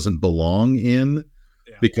that he doesn't belong in?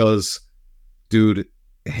 Yeah. Because, dude,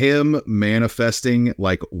 him manifesting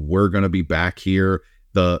like we're going to be back here,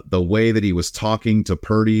 the way that he was talking to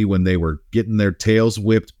Purdy when they were getting their tails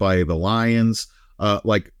whipped by the Lions,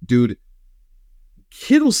 like, dude,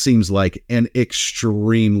 Kittle seems like an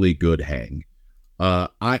extremely good hang.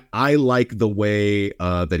 I like the way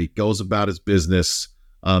that he goes about his business,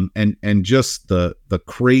 and just the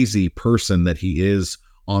crazy person that he is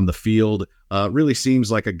on the field. Really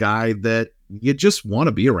seems like a guy that you just want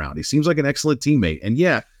to be around. He seems like an excellent teammate. And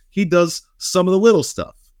yeah, he does some of the little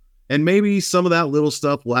stuff. And maybe some of that little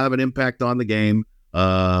stuff will have an impact on the game.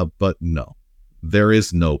 But no, there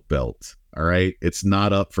is no belt. All right. It's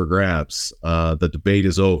not up for grabs. The debate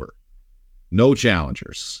is over. No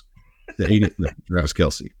challengers. Travis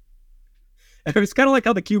Kelce. It's kind of like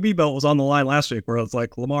how the QB belt was on the line last week, where it's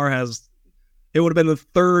like Lamar it would have been the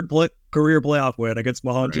third career playoff win against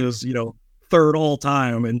Mahomes', right, third all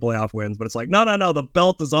time in playoff wins. But it's like, no, the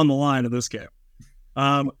belt is on the line in this game.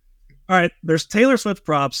 All right, there's Taylor Swift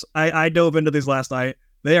props. I dove into these last night.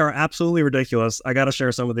 They are absolutely ridiculous. I got to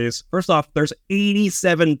share some of these. First off, there's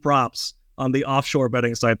 87 props on the offshore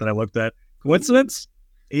betting site that I looked at. Coincidence?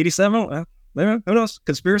 87? Who knows?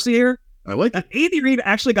 Conspiracy here? I like it. Andy Reid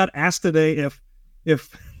actually got asked today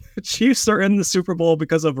if the Chiefs are in the Super Bowl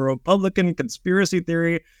because of a Republican conspiracy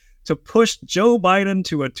theory to push Joe Biden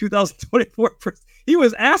to a 2024. He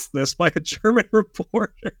was asked this by a German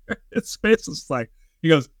reporter. His face was like, he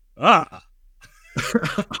goes,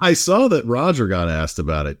 I saw that Roger got asked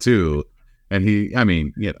about it too. And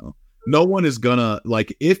no one is gonna,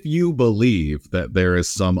 like, if you believe that there is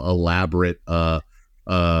some elaborate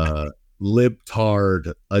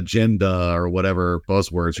libtard agenda or whatever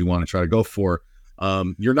buzzwords you want to try to go for,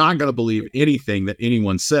 you're not going to believe anything that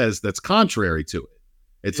anyone says that's contrary to it.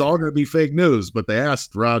 It's all going to be fake news. But they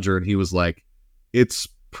asked Roger and he was like, it's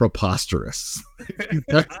preposterous.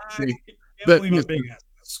 That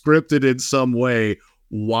scripted in some way.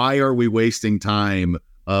 Why are we wasting time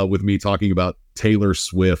with me talking about Taylor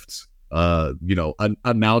Swift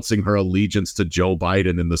announcing her allegiance to Joe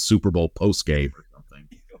Biden in the Super Bowl postgame or something?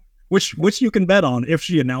 Which you can bet on if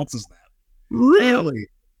she announces that. Really?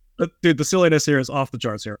 Dude, the silliness here is off the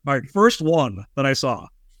charts here. All right, first one that I saw.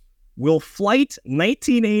 Will Flight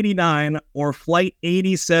 1989 or Flight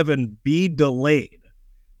 87 be delayed?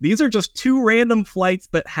 These are just two random flights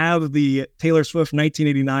that have the Taylor Swift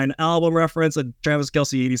 1989 album reference and Travis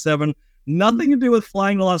Kelce 87. Nothing to do with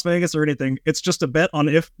flying to Las Vegas or anything. It's just a bet on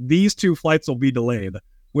if these two flights will be delayed,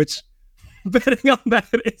 which betting on that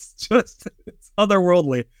is just it's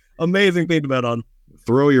otherworldly. Amazing thing to bet on.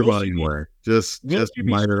 Throw your money where. Just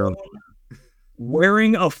mind it up.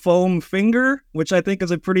 Wearing a foam finger, which I think is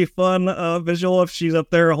a pretty fun visual if she's up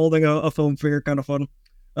there holding a foam finger, kind of fun.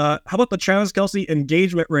 How about the Travis Kelce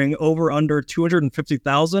engagement ring over under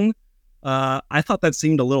 250,000? I thought that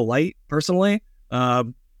seemed a little light, personally.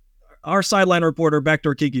 Our sideline reporter,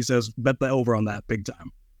 Backdoor Kiki, says bet the over on that big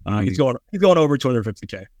time. He's going over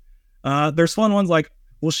 250K. There's fun ones like,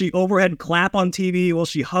 will she overhead clap on TV? Will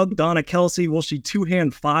she hug Donna Kelce? Will she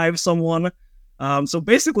two-hand five someone? So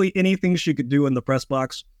basically anything she could do in the press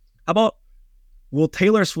box. How about, will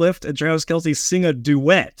Taylor Swift and Travis Kelce sing a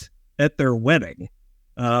duet at their wedding?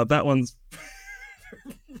 That one's...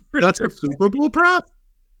 That's a Super Bowl prop?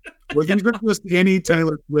 Was it just any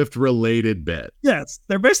Taylor Swift related bet? Yes.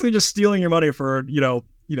 They're basically just stealing your money for,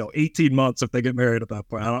 18 months if they get married at that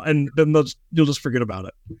point. And then you'll just forget about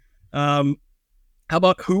it. How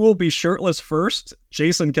about who will be shirtless first?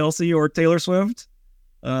 Jason Kelce or Taylor Swift?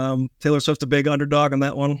 Taylor Swift's a big underdog on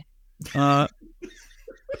that one.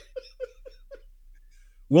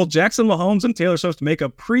 Will Jackson Mahomes and Taylor Swift make a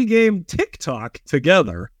pregame TikTok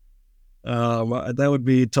together? That would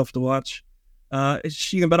be tough to watch.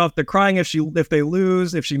 She can bet off they're crying if they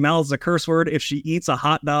lose, if she mouths a curse word, if she eats a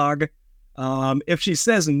hot dog, if she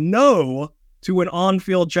says no to an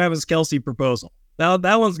on-field Travis Kelce proposal.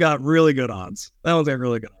 That one's got really good odds. There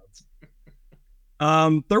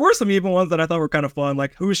were some even ones that I thought were kind of fun,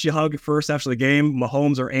 like who she hug first after the game,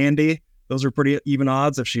 Mahomes or Andy. Those are pretty even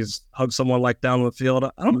odds if she's hugged someone like down the field.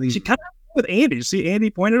 I don't know. She kind of with Andy. You see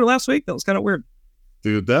Andy pointed her last week? That was kind of weird.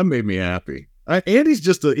 Dude, that made me happy. Andy's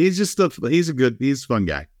he's a fun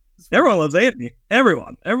guy. Everyone loves Andy.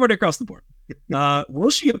 Everybody across the board.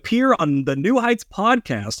 Will she appear on the New Heights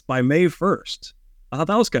podcast by May 1st? I thought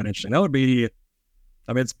that was kind of interesting. That would be,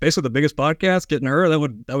 it's basically the biggest podcast. Getting her, that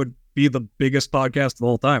would be the biggest podcast of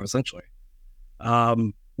all time, essentially.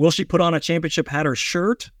 Will she put on a championship hat or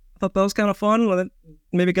shirt? I Thought that was kind of fun.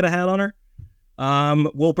 Maybe get a hat on her.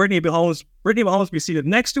 Will Brittany Mahomes be seated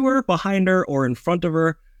next to her, behind her, or in front of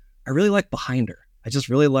her? I really like behind her. I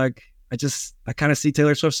kind of see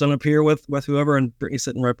Taylor Swift sitting up here with whoever, and Brittany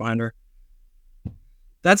sitting right behind her.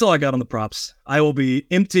 That's all I got on the props. I will be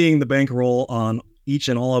emptying the bankroll on each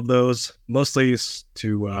and all of those, mostly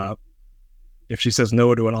to if she says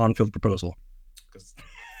no to an on-field proposal.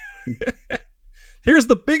 Here's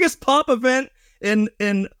the biggest pop event in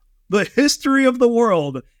the history of the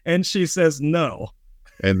world, and she says no.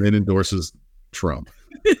 And then endorses Trump.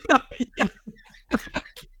 Yeah.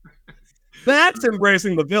 That's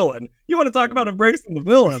embracing the villain. You want to talk about embracing the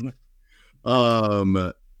villain? Are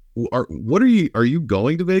you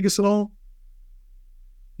going to Vegas at all?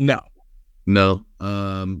 No.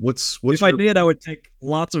 If I did, I would take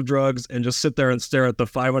lots of drugs and just sit there and stare at the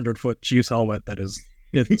 500-foot Chiefs helmet that is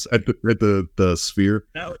at the Sphere.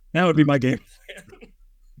 That would be my game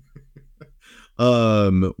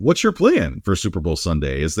plan. What's your plan for Super Bowl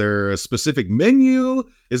Sunday? Is there a specific menu?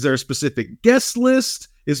 Is there a specific guest list?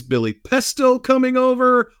 Is Billy Pesto coming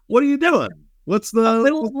over? What are you doing? What's the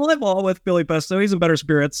live all with Billy Pesto? He's in better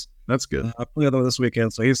spirits. That's good. I played with him this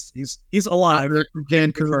weekend, so he's alive.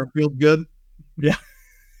 Cancun feel good. Yeah,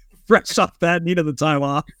 fresh off that, needed the time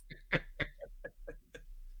off.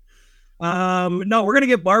 No, we're gonna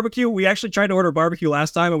get barbecue. We actually tried to order barbecue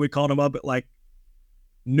last time, and we called them up at like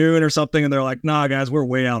noon or something, and they're like, "Nah, guys, we're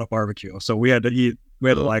way out of barbecue." So we had to eat. We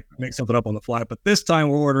had to like make something up on the fly. But this time,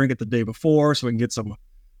 we're ordering it the day before, so we can get some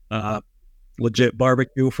legit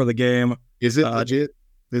barbecue for the game. Is it legit?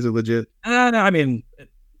 Is it legit? I mean,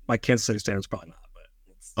 by Kansas City standards, probably not.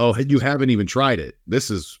 But you haven't even tried it. This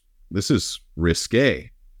is risque.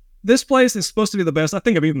 This place is supposed to be the best. I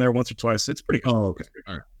think I've eaten there once or twice. It's pretty good. Oh, okay.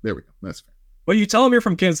 All right. There we go. That's fair. But you tell them you're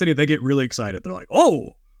from Kansas City, they get really excited. They're like,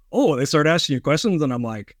 oh, they start asking you questions, and I'm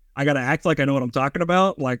like, I gotta act like I know what I'm talking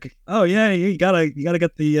about. Like, oh yeah, you gotta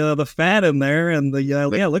get the fat in there, and yeah,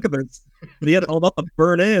 look at this. He had all up the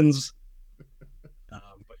burn ends.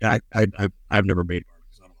 But yeah, I've never made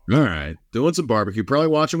barbecue. All right, doing some barbecue, probably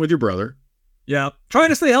watching with your brother. Yeah, trying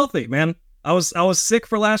to stay healthy, man. I was sick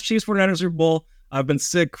for last Chiefs 49ers Super Bowl. I've been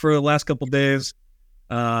sick for the last couple of days.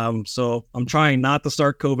 So I'm trying not to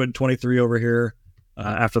start COVID-23 over here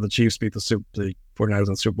after the Chiefs beat the 49ers in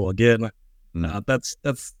the Super Bowl again. That's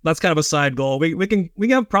kind of a side goal. We can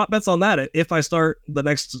have prop bets on that if I start the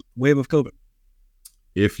next wave of COVID.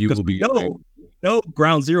 If you will be no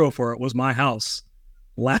ground zero for it was my house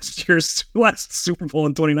last Super Bowl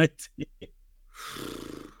in 2019.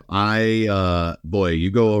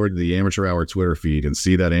 You go over to the Amateur Hour Twitter feed and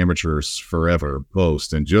see that Amateurs Forever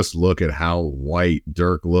post and just look at how white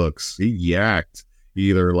Dirk looks. He yacked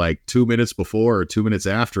either like 2 minutes before or 2 minutes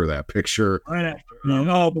after that picture. Right after.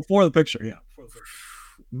 No, before the picture. Yeah. Before the picture.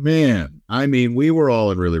 Man, I mean, we were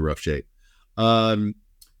all in really rough shape.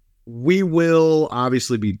 We will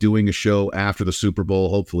obviously be doing a show after the Super Bowl.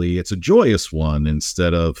 Hopefully it's a joyous one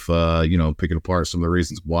instead of, picking apart some of the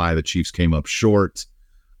reasons why the Chiefs came up short.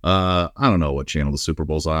 I don't know what channel the Super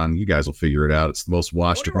Bowl's on. You guys will figure it out. It's the most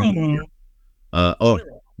watched. Tony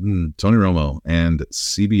Romo and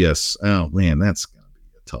CBS. Oh man, that's gonna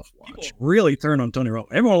be a tough watch. People really turn on Tony Romo.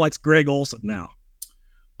 Everyone likes Greg Olsen now.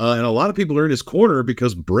 And a lot of people are in his corner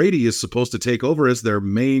because Brady is supposed to take over as their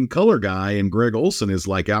main color guy, and Greg Olsen is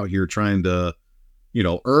like out here trying to,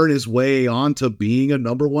 earn his way onto being a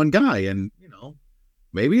number one guy. And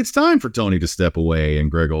maybe it's time for Tony to step away and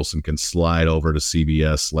Greg Olsen can slide over to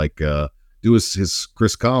CBS, do his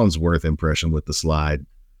Chris Collinsworth impression with the slide.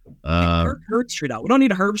 Herb Street out. We don't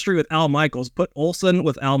need a Herb Street with Al Michaels. Put Olsen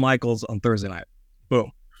with Al Michaels on Thursday night.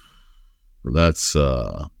 Boom.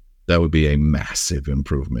 That would be a massive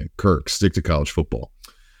improvement. Kirk, stick to college football.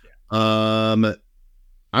 I'm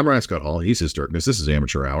Ryan Scott Hall. He's his Dirkness. This is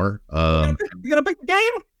Amateur Hour. You got to pick the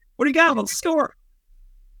game? What do you got? Let's score.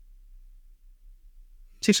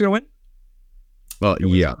 Chiefs are going to win?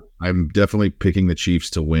 Well, yeah, I'm definitely picking the Chiefs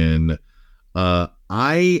to win. I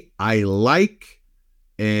like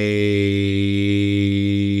a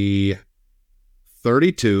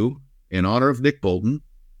 32 in honor of Nick Bolton.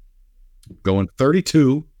 Going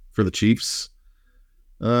 32 for the Chiefs.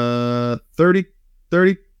 32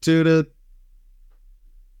 to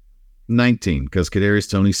 19 because Kadarius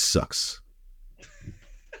Toney sucks.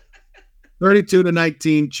 32 to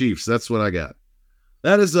 19 Chiefs. That's what I got.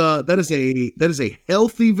 That is a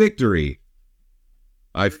healthy victory.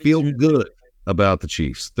 I feel good about the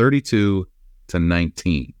Chiefs. 32 to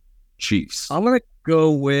 19 Chiefs. I'm going to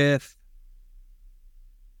go with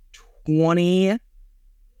 20.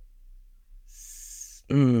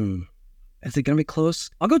 Is it going to be close?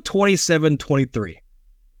 I'll go 27-23.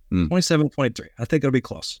 27-23. I think it'll be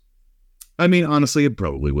close. I mean, honestly, it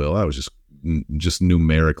probably will. I was just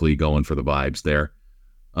numerically going for the vibes there.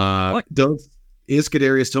 Is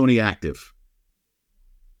Kadarius Toney active?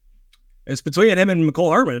 It's between him and McCole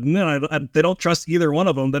Hardman. And they don't trust either one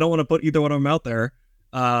of them. They don't want to put either one of them out there.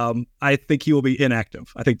 I think he will be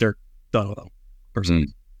inactive. I think they're done with him, personally.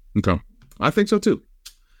 Okay. I think so, too.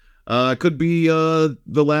 Could be the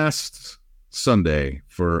last Sunday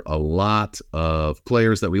for a lot of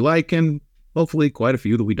players that we like and hopefully quite a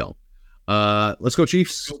few that we don't. Let's go,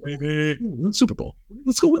 Chiefs. Go, baby. Super Bowl.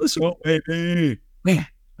 Let's go win the Super Bowl. Baby. Man,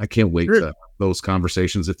 I can't wait to those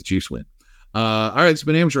conversations if the Chiefs win. All right, it's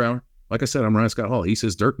been Amateur Hour. Like I said, I'm Ryan Scott Hall. He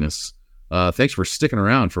says Dirkness. Thanks for sticking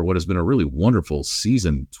around for what has been a really wonderful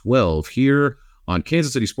season 12 here on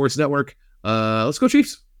Kansas City Sports Network. Let's go,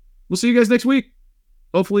 Chiefs. We'll see you guys next week.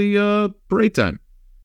 Hopefully, parade time.